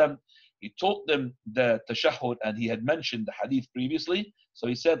ﷺ, he taught them the tashahhud, and he had mentioned the hadith previously. So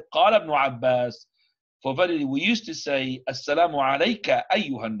he said, قال ابن عباس, for verily we used to say, Assalamu alayka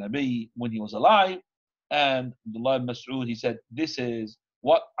ayyuhan nabi, when he was alive. And Abdullah ibn Mas'ud, he said, this is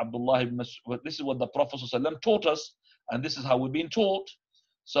what Abdullah ibn Mas'ud, this is what the Prophet ﷺ taught us, and this is how we've been taught.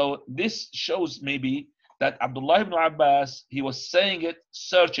 So this shows maybe that Abdullah ibn Abbas, he was saying it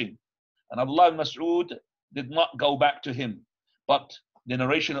searching, and Abdullah ibn Mas'ud did not go back to him. But the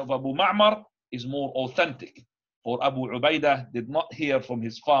narration of Abu Ma'mar is more authentic, for Abu Ubaidah did not hear from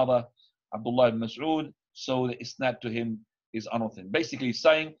his father Abdullah ibn Mas'ud, so the isnad to him is unauthentic. Basically he's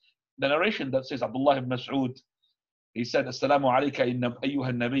saying the narration that says Abdullah ibn Mas'ud, he said Assalamu alayka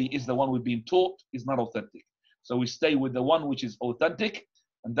ayyuhan nabi, is the one we've been taught, is not authentic. So we stay with the one which is authentic,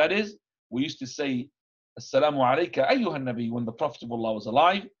 and that is, we used to say Assalamu alayka ayyuhan nabi when the Prophet of Allah was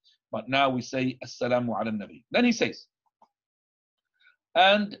alive, but now we say Assalamu ala nabi. Then he says,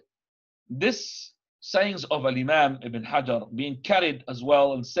 and this sayings of Al-Imam Ibn Hajar being carried as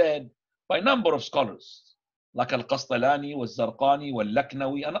well and said by a number of scholars, like Al-Qastalani, Wal-Zarqani,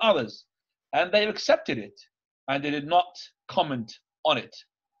 Wal-Laknawi, and others, and they accepted it, and they did not comment on it.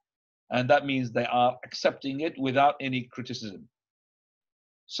 And that means they are accepting it without any criticism.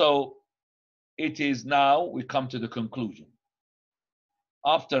 So it is now we come to the conclusion.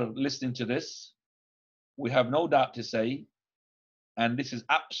 After listening to this, we have no doubt to say, and this is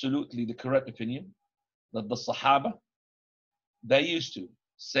absolutely the correct opinion, that the Sahaba, they used to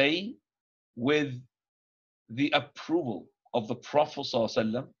say with the approval of the Prophet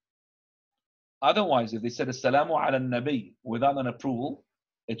ﷺ. Otherwise, if they said Assalamu ala nabi without an approval,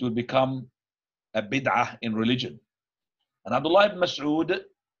 it would become a bid'ah in religion. And Abdullah ibn Mas'ud,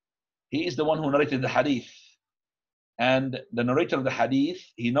 he is the one who narrated the hadith. And the narrator of the hadith,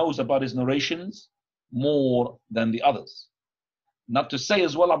 he knows about his narrations more than the others. Not to say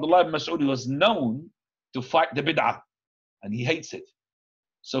as well, Abdullah ibn Mas'ud was known to fight the bid'ah, and he hates it.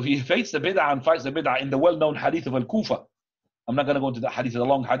 So he hates the bid'ah and fights the bid'ah in the well-known hadith of Al-Kufa. I'm not going to go into that hadith, it's a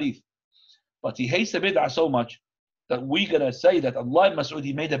long hadith. But he hates the bid'ah so much that we're going to say that Abdullah ibn Mas'ud,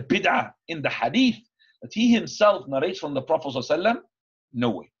 he made a bid'ah in the hadith that he himself narrates from the Prophet ﷺ. No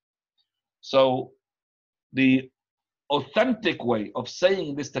way. So the authentic way of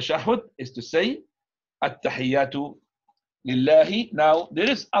saying this tashahhud is to say at-tahiyyatu lillahi. Now there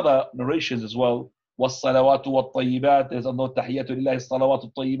is other narrations as well, was-salawatu wat-tayyibat. There's another tahiyyatu lillahi, salawatu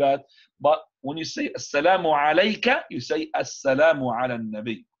at-tayyibat. But when you say assalamu alayka, you say assalamu ala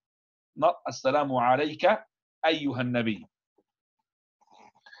nabi, not assalamu alayka ayyuha nabi.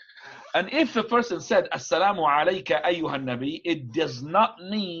 And if a person said assalamu alayka ayyuha nabi, it does not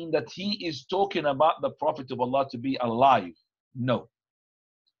mean that he is talking about the Prophet of Allah to be alive. No.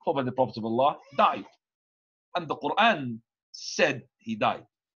 For the Prophet of Allah died. And the Quran said he died.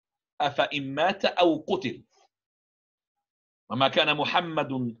 أَفَإِن مَّاتَ أَوْ قُتِلَ وَمَا كَانَ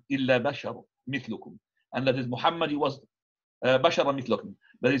مُحَمَّدٌ إِلَّا بَشَرٌ مِثْلُكُمْ. And that is Muhammad, he was بَشَرًا مِثْلُكُمْ.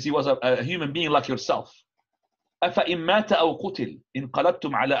 That is, he was a human being like yourself. أَفَإِن مَّاتَ أَوْ قُتِلَ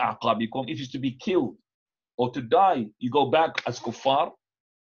انقلبتم على أعقابكم. If he's to be killed or to die, you go back as kuffar.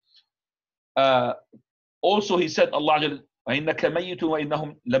 Also he said, Allah وَإِنَّكَ مَيِّتٌ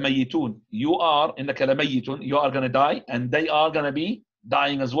وَإِنَّهُمْ لَمَيِّتُونَ. You are, إِنَّكَ لَمَيِّتٌ, you are going to die, and they are going to be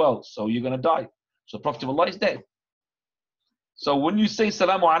dying as well. So you're going to die. So Prophet of Allah is dead. So when you say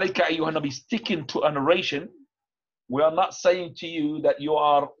Salamu alayka ayyuhan nabi, sticking to a narration, we are not saying to you that you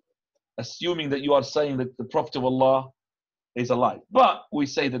are assuming that you are saying that the Prophet of Allah is alive. But we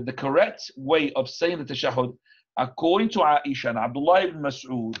say that the correct way of saying the tashahhud, according to Aisha and Abdullah ibn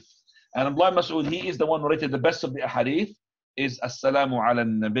Mas'ud, and Abdullah ibn Mas'ud, he is the one who rated the best of the ahadith, is Assalamu ala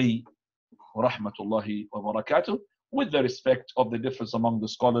nabi wa rahmatullahi wa barakatuh, with the respect of the difference among the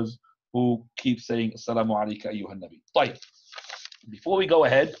scholars who keep saying Assalamu alayka ayyuhan nabi. طيب. Before we go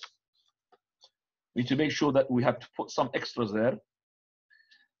ahead, we need to make sure that we have to put some extras there.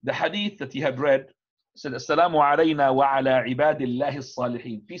 The hadith that you have read said, Assalamu alayna wa ala ibadillahi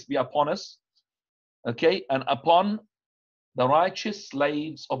as-salihin. Peace be upon us, okay, and upon the righteous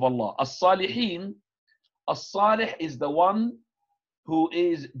slaves of Allah. As-salihin, as-salih is the one who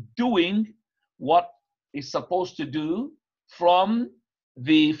is doing what is supposed to do from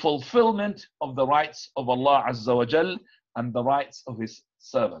the fulfillment of the rights of Allah Azza wa Jal and the rights of His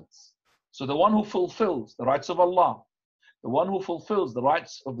servants. So the one who fulfills the rights of Allah, the one who fulfills the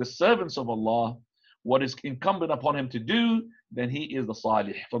rights of the servants of Allah, what is incumbent upon him to do, then he is the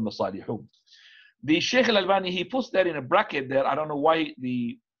salih, from the salihun. The Shaykh al-Albani, he puts that in a bracket there. I don't know why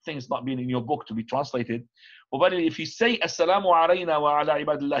the thing's not been in your book to be translated. But if you say Assalamu alayna wa ala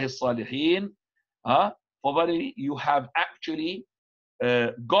ibadillahi as-salihin, you have actually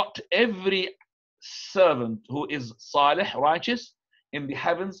got every servant who is salih, righteous, in the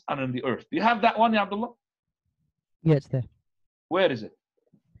heavens and in the earth. Do you have that one, Ya Abdullah? Yeah, it's there. Where is it?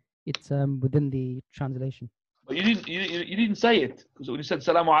 It's within the translation. But you didn't say it, because when you said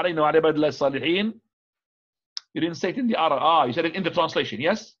Salamu alayna wa ala ibadillahi salihin, you didn't say it in the Arab. You said it in the translation,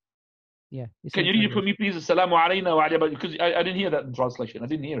 yes? Yeah. Can you read it for me, please? Salamu alayna wa ala ibadillahi, because I didn't hear that in translation. I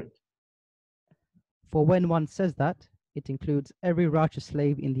didn't hear it. For when one says that, it includes every righteous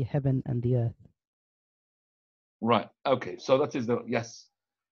slave in the heaven and the earth. Right. Okay. So that is the, yes,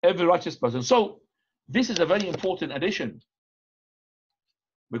 every righteous person. So this is a very important addition,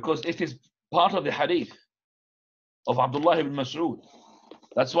 because it is part of the hadith of Abdullah ibn Mas'ud.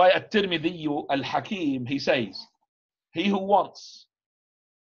 That's why At-Tirmidhi al-Hakim, he says, he who wants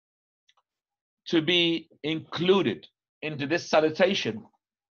to be included into this salutation,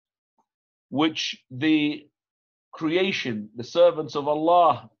 which the creation, the servants of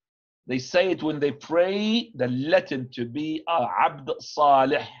Allah, they say it when they pray, then let him to be a abd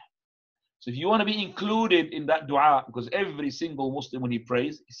salih. So if you want to be included in that dua, because every single Muslim when he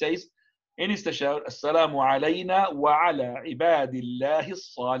prays, he says in his tashahhud, Assalamu alayna wa ala ibadillahi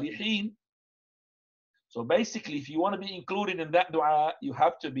as-salihin. So basically, if you want to be included in that dua, you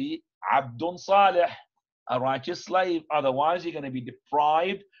have to be abdun salih, a righteous slave. Otherwise, you're going to be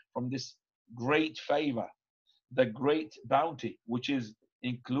deprived from this great favor, the great bounty, which is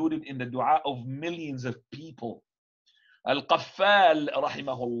included in the dua of millions of people. Al-Qaffal,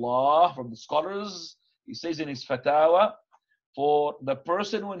 rahimahullah, from the scholars, he says in his fatawa, for the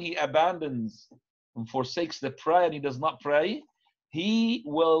person when he abandons and forsakes the prayer and he does not pray, he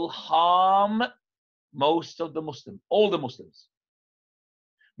will harm most of the Muslims, all the Muslims.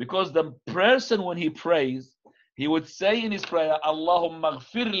 Because the person when he prays, He would say in his prayer, Allahumma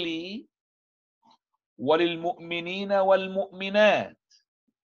ghfirli walil-mu'minina wal-mu'minat.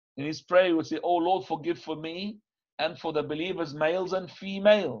 In his prayer, he would say, Oh Lord, forgive for me and for the believers, males and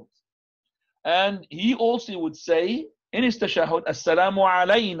females. And he also would say in his tashahhud, Assalamu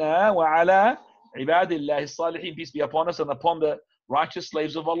alayna wa ala ibadillahi salihin, peace be upon us and upon the righteous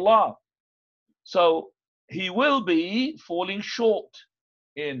slaves of Allah. So he will be falling short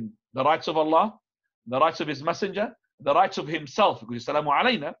in the rights of Allah, the rights of his messenger, the rights of himself, because Assalamu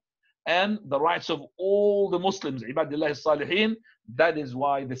alayna, and the rights of all the Muslims, ibadillahi salihin. That is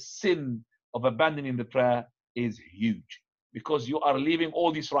why the sin of abandoning the prayer is huge, because you are leaving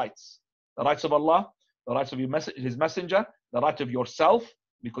all these rights. The rights of Allah, the rights of his messenger, the right of yourself,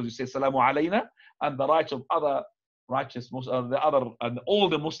 because you say Salamu alayna, and the rights of other righteous Muslims, and all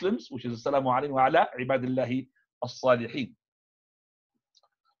the Muslims, which is Salamu alayna wa ala ibadillahi as-salihin.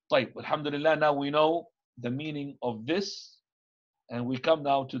 طيب, alhamdulillah, now we know the meaning of this, and we come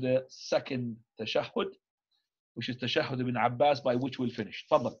now to the second tashahhud, which is Tashahhud ibn Abbas, by which we'll finish.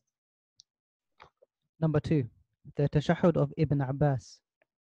 Fadal. Number 2, the Tashahhud of Ibn Abbas.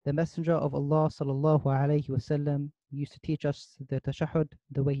 The Messenger of Allah sallallahu alayhi wasallam used to teach us the Tashahhud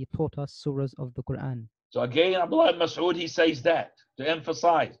the way he taught us surahs of the Quran. So again, Abdullah ibn Mas'ud, he says that to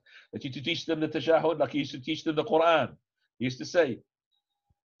emphasize that you to teach them the Tashahhud like he used to teach them the Quran. He used to say,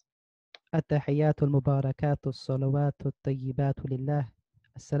 التحيات المباركات الصلوات الطيبات لله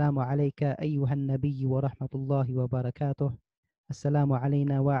السلام عليك أيها النبي ورحمة الله وبركاته السلام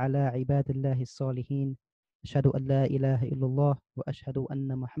علينا وعلى عباد الله الصالحين أشهد أن لا إله إلا الله وأشهد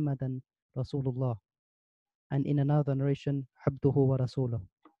أن محمدا رسول الله. And in another narration, عبده ورسوله.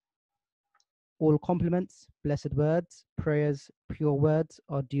 All compliments, blessed words, prayers, pure words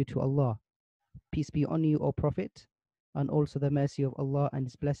are due to Allah. Peace be on you, O Prophet, and also the mercy of Allah and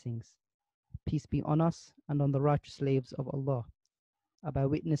His blessings. Peace be on us and on the righteous slaves of Allah. I bear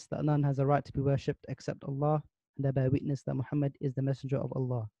witness that none has a right to be worshipped except Allah, and I bear witness that Muhammad is the messenger of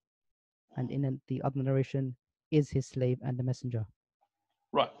Allah. And in the other narration, is his slave and the messenger.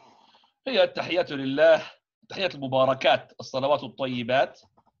 right. هي التحيات لله, تحيات المباركات, الصلوات الطيبات.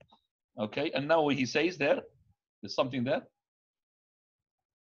 Okay, and now he says there's something there.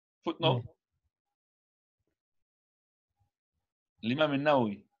 Footnote. Imam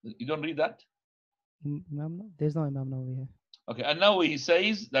al-Nawawi. You don't read that? There's no Imam Nawawi here. Okay, and now he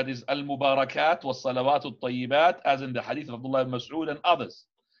says that is al-mubarakat wa salawat al-tayyibat, as in the hadith of Abdullah ibn Mas'ud and others.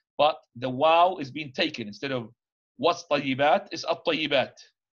 But the wow is being taken instead of what's tayyibat is at-tayyibat.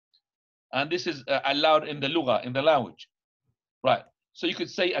 And this is allowed in the lugha, in the language. Right. So you could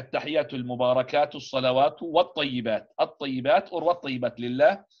say at-tahiyyatu al-mubarakatu as-salawatu wat-tayyibat. At-tayyibat or wat-tayyibat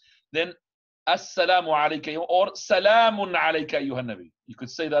lillah. Then as-salamu alayka or salamun alayka ayyuhan nabi. You could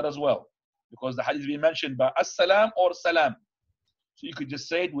say that as well, because the hadith is being mentioned by as-salam or salam. So you could just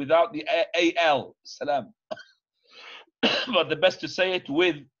say it without the al, salam. But the best to say it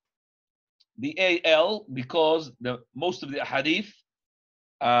with the al, because most of the hadith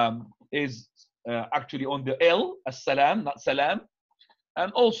is actually on the l, as-salam, not salam,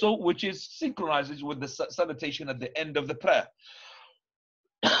 and also which is synchronizes with the salutation at the end of the prayer.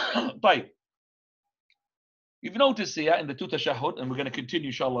 طيب. You've noticed here in the two tashahhud, and we're going to continue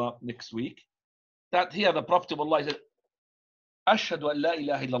inshallah next week, that here the Prophet of Allah said, Ashhadu an la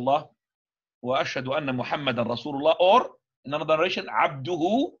ilaha illallah wa ashhadu anna Muhammadan Rasulullah, or in another narration,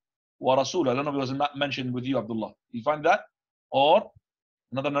 Abduhu wa Rasulullah. I don't know if it was mentioned with you, Abdullah. You find that? Or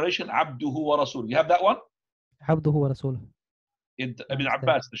another narration, Abduhu wa Rasul. You have that one? Abduhu wa Rasul. In Ibn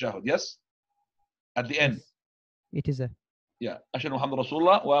Abbas tashahhud, yes? At the end. It is a. Yeah. Ashhadu Muhammad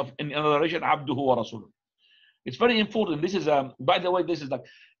Rasulullah, wa in another narration, Abduhu wa Rasulullah. It's very important. This is, by the way, this is like,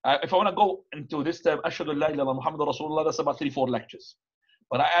 if I want to go into this term, Ashhadu la ilaha Muhammad Rasulullah, that's about 3-4 lectures.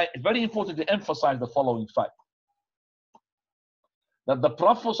 But it's very important to emphasize the following fact. That the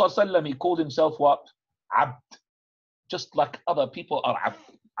Prophet ﷺ, he called himself what? Abd. Just like other people are Abd.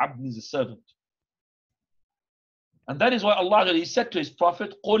 Abd means a servant. And that is why Allah, he said to his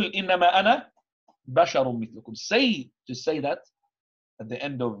Prophet, قُلْ إِنَّمَا أَنَا بَشَرٌ مِثْلُكُمْ. To say that at the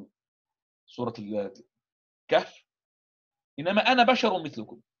end of Surah Al-Kahf. إِنَّمَا أَنَا بَشَرٌ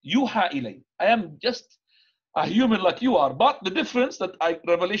مِثْلُكُمْ يُوحَى إِلَيْهِ. I am just a human like you are, but the difference that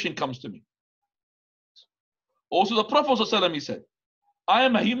revelation comes to me. Also the Prophet ﷺ, he said, I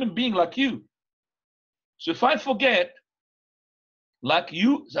am a human being like you. So if I forget like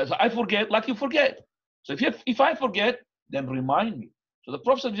you, so I forget like you forget. So if I forget, then remind me. So the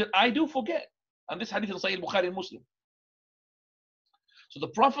Prophet said, I do forget. And this hadith is Sahih Bukhari and Muslim. So the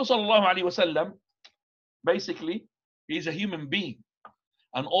Prophet ﷺ, basically, he is a human being.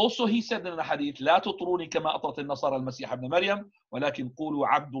 And also he said in the hadith, لا تطروني كما أطرت النصارى المسيح ابن مريم ولكن قولوا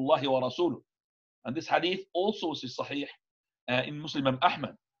عبد الله ورسوله. And this hadith also is sahih in Muslim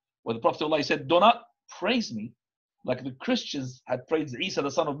Ahmad, where the Prophet ﷺ said, do not praise me like the Christians had praised Isa,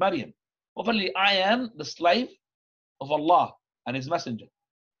 the son of Maryam. Overly, I am the slave of Allah and His Messenger.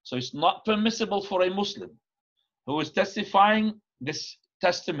 So it's not permissible for a Muslim who is testifying this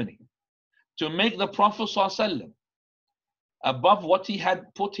testimony to make the Prophet ﷺ above what he had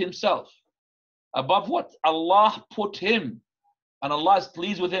put himself, above what Allah put him, and Allah is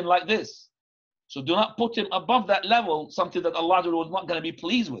pleased with him like this. So do not put him above that level, something that Allah was not going to be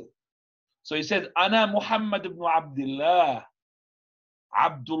pleased with. So he said, Ana Muhammad ibn Abdullah,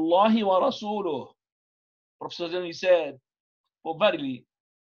 Abdullahi wa Rasuluh. Prophet he said, for verily,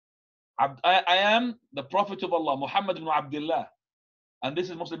 I am the Prophet of Allah, Muhammad ibn Abdullah. And this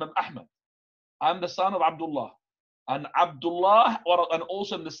is Muslim Ahmad. I'm the son of Abdullah. And Abdullah, and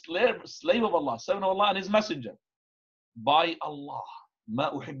also the slave of Allah, servant of Allah and His Messenger. By Allah,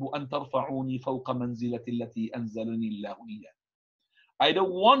 ما أحب أن ترفعوني فوق منزلة التي أنزلني الله إياه. I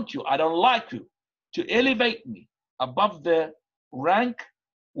don't want you, I don't like you to elevate me above the rank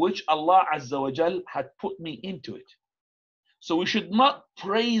which Allah Azza wa Jal had put me into it. So we should not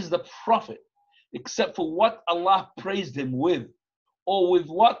praise the Prophet except for what Allah praised him with, or with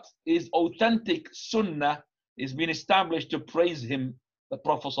what is authentic Sunnah is being established to praise him, the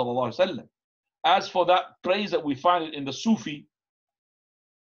Prophet Sallallahu Alaihi Wasallam. As for that praise that we find in the Sufi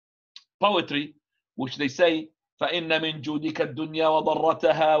poetry, which they say, فَإِنَّ مِن جُودِكَ الدُّنْيَا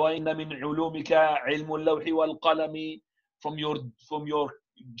وَضَرَّتَهَا وَإِنَّ مِنْ عُلُومِكَ عِلْمُ اللَّوْحِ وَالْقَلَمِ. From your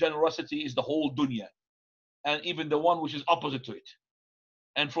generosity is the whole dunya, and even the one which is opposite to it.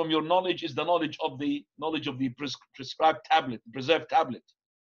 And from your knowledge is the knowledge of the prescribed tablet, preserved tablet,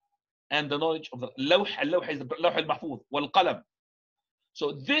 and the knowledge of the lawh. Al-lawh is the lawh al-mahfuz, wal-qalam.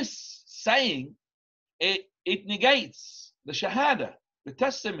 So this saying, it negates the shahada, the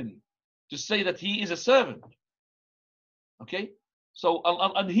testimony, to say that he is a servant. Okay? So,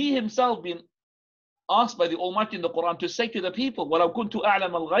 and he himself being asked by the Almighty in the Quran to say to the people, وَلَوْ كُنْتُ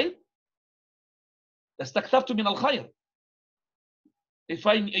أَعْلَمَ الْغَيْبِ لَاسْتَكْثَرْتُ مِنَ الْخَيْرِ. If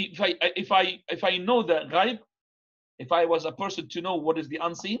I know the ghaib, if I was a person to know what is the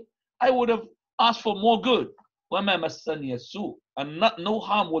unseen, I would have asked for more good. وَمَا مَسَّنِيَ السُّوءُ. And no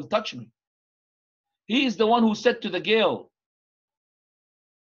harm will touch me. He is the one who said to the girl,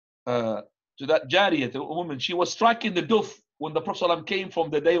 to that jariyah, the woman, she was striking the duf when the Prophet ﷺ came from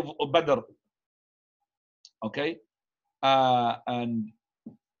the day of Badr. Okay? And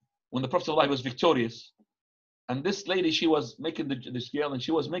when the Prophet ﷺ was victorious, and this lady, she was making this girl, and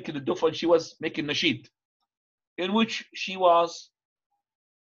she was making the duf, and she was making nasheed, in which she was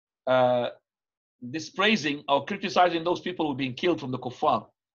dispraising or criticizing those people who were being killed from the kuffar.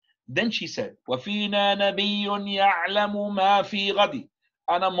 Then she said, وَفِينَا نَبِيٌّ يَعْلَمُ مَا فِي غَدِ.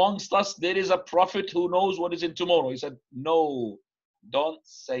 And amongst us there is a prophet who knows what is in tomorrow. He said, no, don't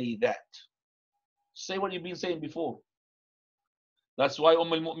say that. Say what you've been saying before. That's why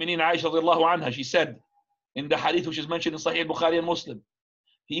al-Mu'mineen Aisha radiallahu anha, she said in the hadith which is mentioned in Sahih Bukhari and Muslim,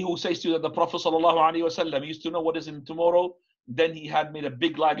 he who says to you that the Prophet sallallahu alaihi wasallam used to know what is in tomorrow, then he had made a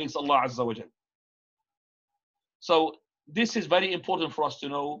big lie against Allah Azza wa Jal. So this is very important for us to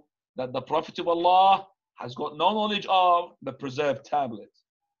know, that the Prophet of Allah has got no knowledge of the preserved tablet.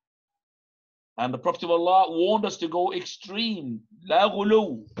 And the Prophet of Allah warned us to go extreme. La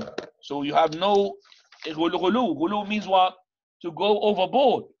ghulu. So you have no ghulu. Ghulu means what? To go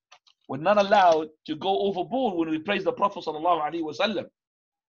overboard. We're not allowed to go overboard when we praise the Prophet sallallahu alaihi wasallam.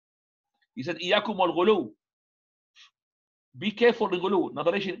 He said, Iyakum al-ghulu. Be careful of ghulu.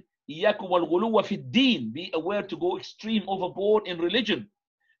 Narration, Iyakum al-ghulu fi ad-din. Be aware to go extreme overboard in religion.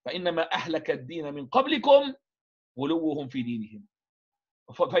 فإنما أهلك الدين من قبلكم غلوهم في دينهم.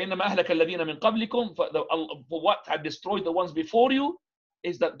 فإنما أهلك الذين من قبلكم. For what had destroyed the ones before you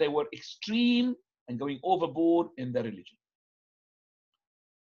is that they were extreme and going overboard in their religion.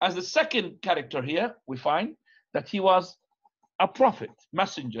 As the second character here, we find that he was a prophet,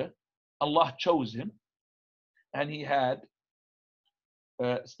 messenger. Allah chose him, and he had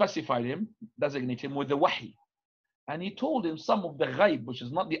specified him, designated him with the wahi. And he told him some of the ghaib, which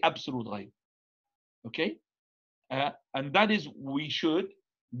is not the absolute ghaib. Okay? And that is, we should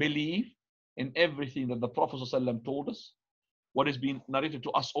believe in everything that the Prophet ﷺ told us. What is being narrated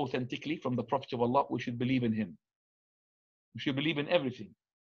to us authentically from the Prophet of Allah, we should believe in him. We should believe in everything,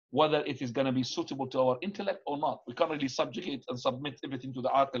 whether it is going to be suitable to our intellect or not. We can't really subjugate and submit everything to the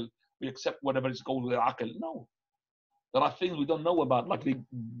aql. We accept whatever is called with the aql. No. There are things we don't know about, like the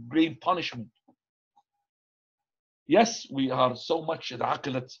grave punishment. Yes, we are so much at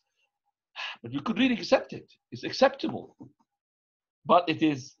but you could really accept it. It's acceptable. But it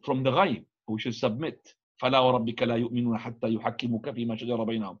is from the ghaib. We should submit. فَلَا وَرَبِّكَ لَا يُؤْمِنُونَ حَتَّى يُحَكِّمُكَ فِي مَا شَجَرَ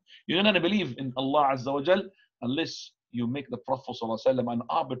بَيْنَهُم. You're not going to believe in Allah Azza wa Jal unless you make the Prophet ﷺ an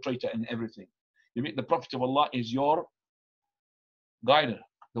arbitrator in everything. You make the Prophet of Allah is your guider,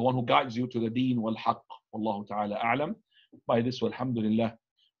 the one who guides you to the deen wal haqq. Wallahu ta'ala a'lam. By this, alhamdulillah,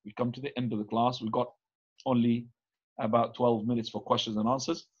 we come to the end of the class. We've got only about 12 minutes for questions and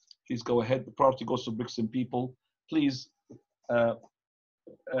answers. Please go ahead. The priority goes to Brixton people. Please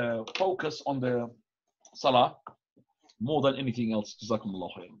focus on the salah more than anything else. Jazakumullah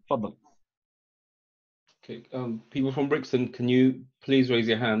khairan. Fadal. Okay, people from Brixton, can you please raise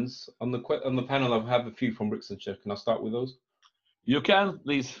your hands? On the panel, I have a few from Brixton, Sheikh. Can I start with those? You can,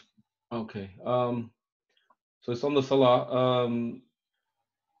 please. Okay. So it's on the salah.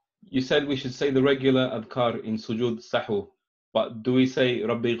 You said we should say the regular adhkar in sujood sahw, but do we say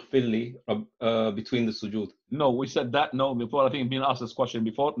Rabbi ighfirli between the sujood? No, we said that. No, before. I think being asked this question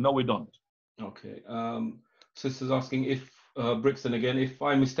before. No, we don't. Okay. Sister's asking if Brixton again, if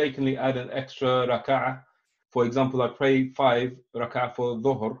I mistakenly add an extra rak'ah, for example, I pray 5 rak'ah for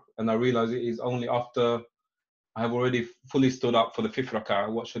dhuhr, and I realize it is only after I have already fully stood up for the 5th rak'ah.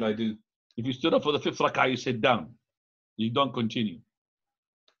 What should I do? If you stood up for the 5th rak'ah, you sit down. You don't continue.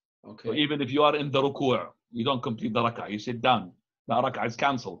 Okay. So even if you are in the ruku', you don't complete the rak'ah. You sit down. The rak'ah is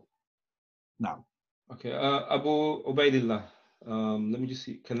cancelled. Now. Okay. Abu Ubaidillah. Let me just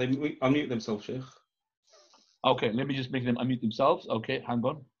see. Can they unmute themselves, Sheikh? Okay, let me just make them unmute themselves. Okay, hang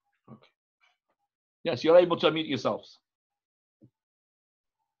on. Okay. Yes, you're able to unmute yourselves.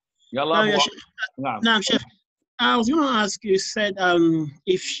 Yalla, Naam, Sheikh. I was going to ask, you said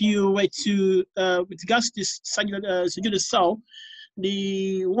if you were to, with regards to this sujood as-saw,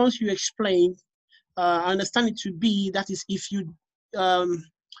 the ones you explained, I understand it to be, that is if you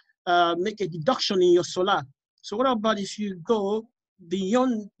make a deduction in your salah. So what about if you go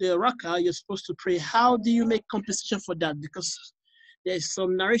beyond the rak'ah you're supposed to pray? How do you make compensation for that? Because there's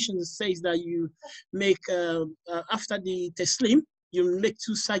some narration that says that you make, after the taslim, you make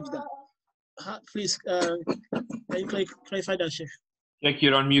 2 sajda. Please, can you clarify that, Sheikh? Sheikh,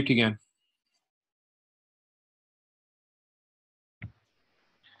 you're on mute again.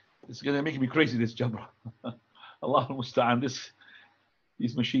 It's going to make me crazy, this Jabra. Allah al-Musta'an,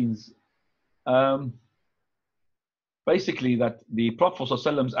 these machines. Basically, that the Prophet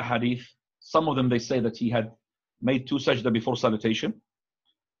ﷺ's ahadith, some of them they say that he had made 2 sajda before salutation.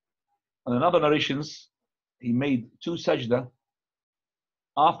 And in other narrations, he made 2 sajda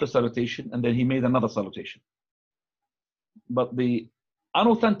after salutation, and then he made another salutation. But the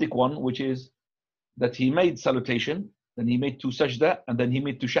unauthentic one, which is that he made salutation, then he made 2 sajda, and then he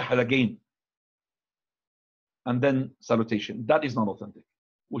made tashahhud again, and then salutation. That is not authentic,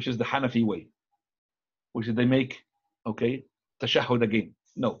 which is the Hanafi way, which is they make, okay, tashahhud again.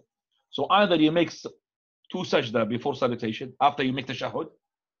 No. So either you make 2 sajda before salutation, after you make tashahhud,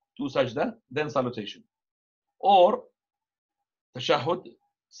 2 sajda, then salutation. Or tashahhud,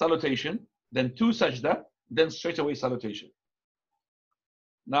 salutation, then 2 sajda, then straight away salutation.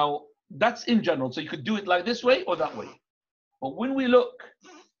 Now, that's in general. So you could do it like this way or that way. But when we look,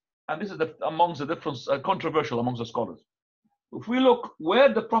 and this is amongst the difference, controversial amongst the scholars. If we look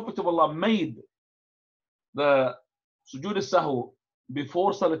where the Prophet of Allah made the sujood as-sahw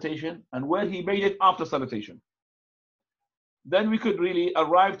before salutation and where he made it after salutation, then we could really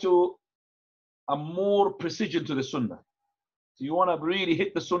arrive to a more precision to the sunnah. So you want to really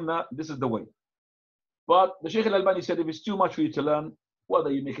hit the sunnah, this is the way. But the Shaykh al-Albani said if it's too much for you to learn,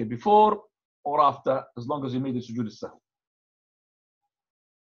 whether you make it before or after, as long as you made the sujood as-sahw.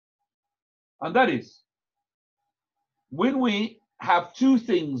 And that is, when we have 2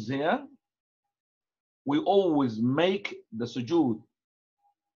 things here, we always make the sujood,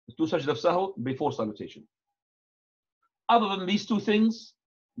 the 2 sajda of sahw, before salutation. Other than these 2 things,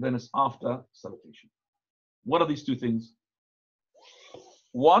 then it's after salutation. What are these 2 things?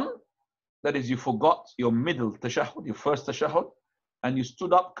 One, that is you forgot your middle tashahhud, your first tashahhud, and you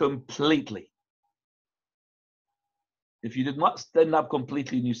stood up completely. If you did not stand up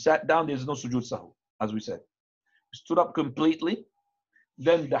completely and you sat down, there's no sujood sahw, as we said. You stood up completely,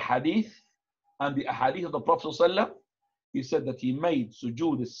 then the hadith and the ahadith of the Prophet ﷺ, he said that he made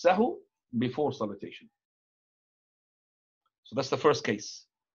sujood as-sahw before salutation. So that's the first case.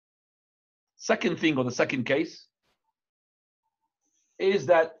 Second thing, or the second case, is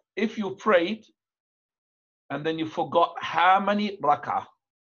that if you prayed and then you forgot how many rak'ah,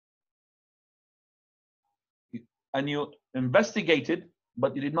 and you investigated,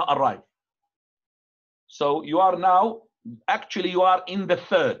 but you did not arrive. So you are now, actually you are in the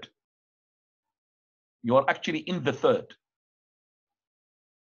third. You are actually in the third.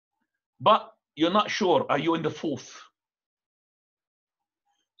 But you're not sure, are you in the fourth?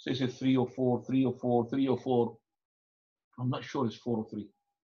 So you say 3 or 4, 3 or 4, 3 or 4. I'm not sure it's 4 or 3.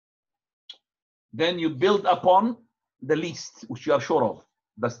 Then you build upon the least, which you are sure of.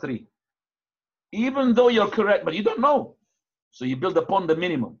 That's 3. Even though you're correct, but you don't know. So you build upon the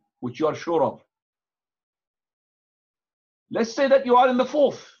minimum, which you are sure of. Let's say that you are in the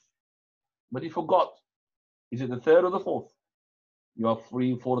fourth, but you forgot. Is it the third or the fourth? You are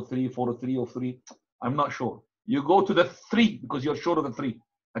 3, 4, 3, 4, 3, or 3. I'm not sure. You go to the 3 because you're sure of the 3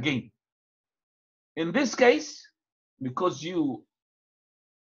 again. In this case, because you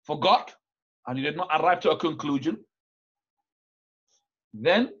forgot and you did not arrive to a conclusion,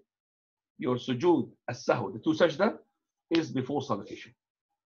 then your sujood as-sahw, the 2 sajda, is before salutation.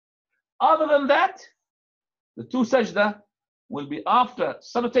 Other than that, the 2 sajda will be after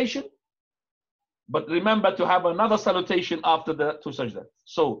salutation, but remember to have another salutation after the 2 sajda.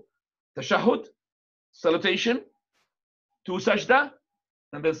 So, tashahhud, salutation, 2 sajda,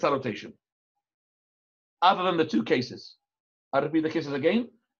 and then salutation. Other than the 2 cases. I repeat the cases again.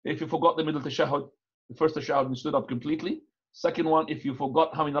 If you forgot the middle tashahhud, the first tashahhud, you stood up completely. Second one, if you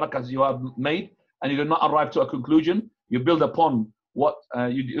forgot how many rakahs you have made and you did not arrive to a conclusion, you build upon what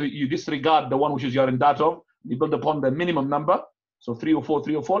you disregard the one which is you're in doubt of. You build upon the minimum number. So 3 or 4,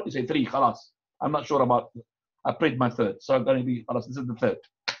 3 or 4. You say 3, khalas. I'm not sure about. I prayed my third, so I'm going to be khalas. This is the third.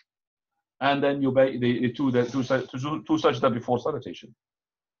 And then you pay the two sajda before salutation.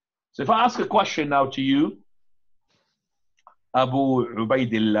 So if I ask a question now to you, Abu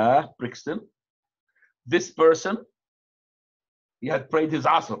Ubaidillah, Brixton, this person, he had prayed his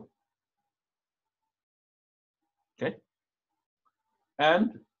Asr. Okay?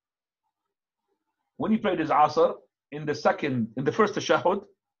 And when he prayed his Asr, in the first tashahhud,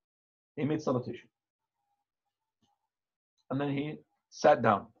 he made salutation. And then he sat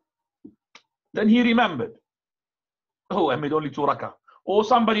down. Then he remembered, oh, I made only 2 rakah. Or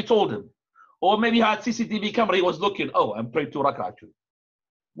somebody told him. Or maybe he had CCTV camera, he was looking, oh, I prayed 2 rakah actually.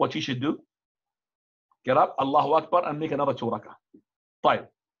 What he should do? Get up, Allahu Akbar, and make another 2 rakah. Fine.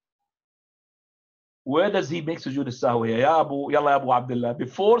 Where does he make sujood as-sahwi? Yalla Abu Abdullah.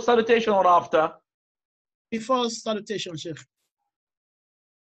 Before salutation or after? Before salutation, Sheikh.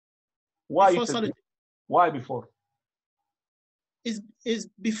 Why? Before Why before? Is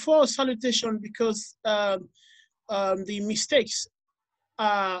before salutation because the mistakes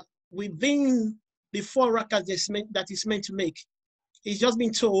are within the 4 rakahs that is meant to make. He's just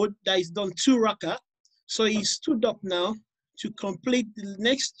been told that he's done 2 rakah, so he stood up now to complete the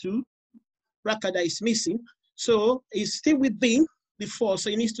next 2 rakah that is missing. So he's still within the 4, so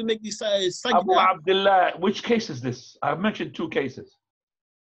he needs to make this sajda. Abu Abdullah, which case is this? I've mentioned 2 cases.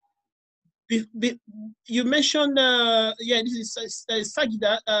 You mentioned, this is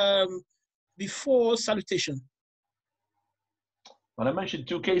sajda before salutation. When I mentioned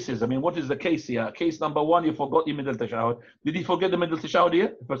 2 cases, I mean, what is the case here? Case number 1, you forgot the middle tashahhud. Did he forget the middle tashahhud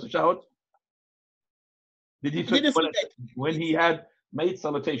here? The first tashahhud? Did he forget when he had made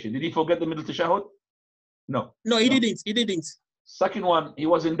salutation? Did he forget the middle tashahhud? No. No, he didn't. He didn't. Second one, he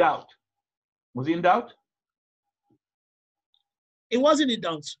was in doubt. Was he in doubt? It wasn't in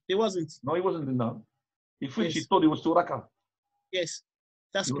doubt. It wasn't. No, he wasn't in doubt. He finished. Yes. He thought it was 2 rakah. Yes,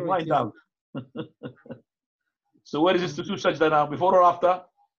 that's he correct. Was doubt. So where is this to 2 sajda now? Before or after?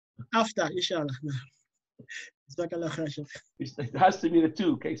 After, inshallah. It has to be the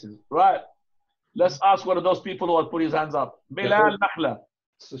 2 cases. Right. Let's ask one of those people who have put his hands up. Bilal Nakhla.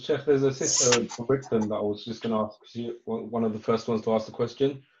 So, Sheikh, there's a sister from Brixton that I was just going to ask. She one of the first ones to ask the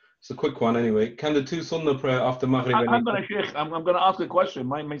question. It's a quick one anyway. Can the 2 sunnah prayer after Maghrib? I'm going to ask a question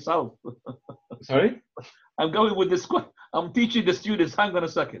myself. Sorry? I'm going with this question. I'm teaching the students. Hang on a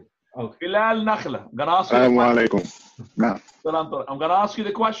second. Okay. Bilal Nakhla. I'm going to ask you I'm going to ask you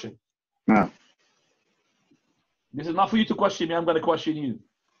the question. No. This is not for you to question me. I'm going to question you.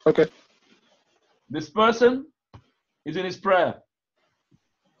 Okay. This person is in his prayer.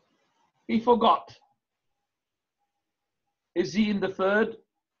 He forgot. Is he in the 3rd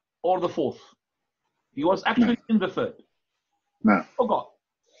or the 4th? He was actually in the 3rd. No. Forgot.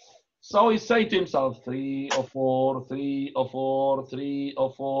 So he's saying to himself, 3 or 4, 3 or 4, 3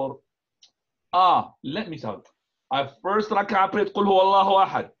 or 4. Let me tell you. I first rak'ah I prayed Qul Huwallahu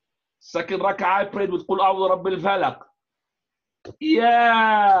Ahad. Second rak'ah I prayed with Qul A'udhu Rabbil Falaq.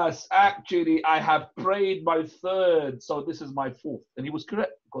 Yes, actually I have prayed my 3rd, so this is my 4th. And he was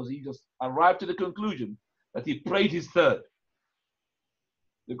correct because he just arrived to the conclusion that he prayed his 3rd.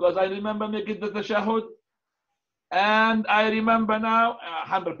 Because I remember making the tashahhud And I remember now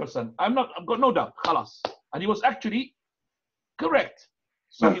 100%. I've got no doubt. Khalas. And he was actually correct.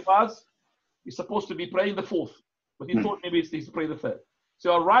 So he's supposed to be praying the fourth, but he thought maybe he's to pray the third.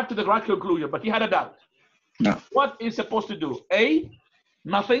 So I arrived to the right conclusion, but he had a doubt. No. What is supposed to do? A,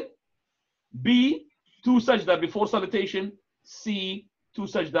 nothing. B, 2 sajda before salutation. C, 2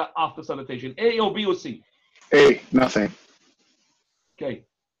 sajda after salutation. A or B or C? A, nothing. Okay.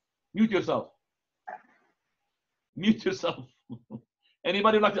 Mute yourself. Mute yourself.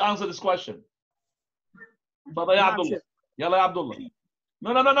 Anybody would like to answer this question? Fadal ya Abdullah. Yalla ya Abdullah.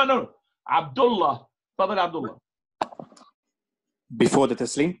 No. Abdullah. Fadal ya Abdullah. Before the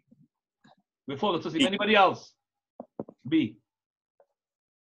taslim? Before the taslim. Anybody else? B.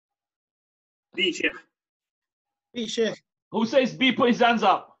 B, Sheikh. B, Sheikh. Who says B, put his hands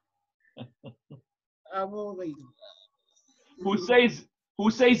up. Who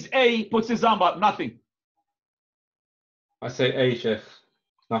says A, puts his arm up. Nothing. I say A, Sheikh.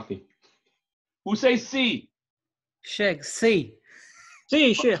 Nothing. Who says C? Sheikh, C.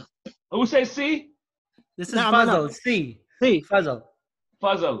 C, Sheikh. Who says C? This is Fazal, C. C. Fazal.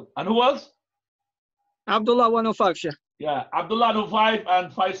 Fazal. And who else? Abdullah 105, Sheikh. Yeah, Abdullah 105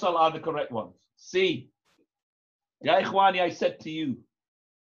 and Faisal are the correct ones. C. Ya Ikhwani, I said to you,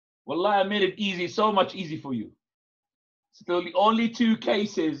 Wallah, I made it easy, so much easy for you. So the only 2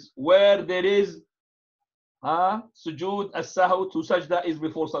 cases where there is sujood as-sahw to sajda is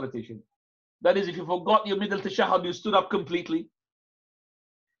before salutation. That is, if you forgot your middle tashahhud, you stood up completely.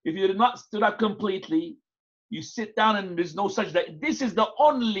 If you did not stood up completely, you sit down and there's no sajda. This is the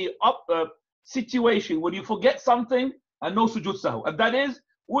only situation where you forget something and no sujood sahw. And that is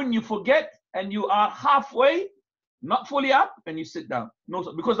when you forget and you are halfway, not fully up, and you sit down.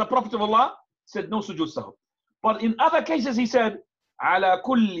 No, because the Prophet of Allah said no sujood sahw. But in other cases he said, ala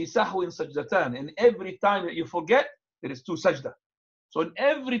kulli sahwin sajdatan. And every time that you forget, there is 2 sajda. So in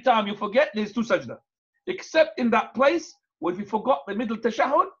every time you forget, there is 2 sajda. Except in that place where if you forgot the middle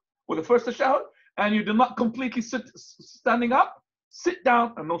tashahhud or the first tashahhud and you do not completely standing up, sit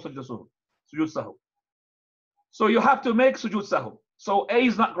down and no sujood sahw. So you have to make sujood sahw. So A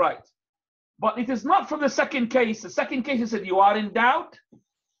is not right. But it is not from the second case. The second case is that you are in doubt,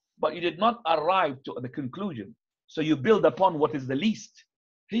 but you did not arrive to the conclusion. So you build upon what is the least.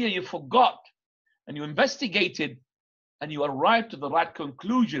 Here you forgot and you investigated and you arrived to the right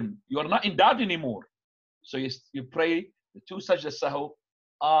conclusion. You are not in doubt anymore. So you pray the 2 sajda sahw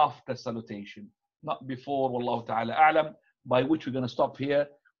after salutation, not before. Wallahu ta'ala a'lam. By which we're going to stop here.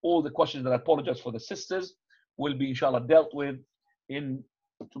 All the questions that I apologize for the sisters will be inshallah dealt with in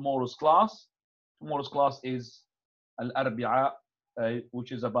tomorrow's class. Tomorrow's class is Al-Arbi'a,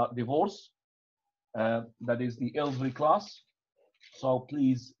 which is about divorce. That is the elderly class. So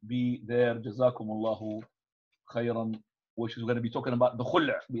please be there. Jazakumullahu khairan. Which is going to be talking about the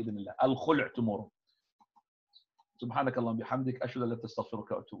khul' bi-idhnillah. Al-khul' tomorrow. Subhanakallah bihamdik. Ashhadu an la ilaha illa anta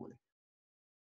astaghfiruka wa atubu ilayk.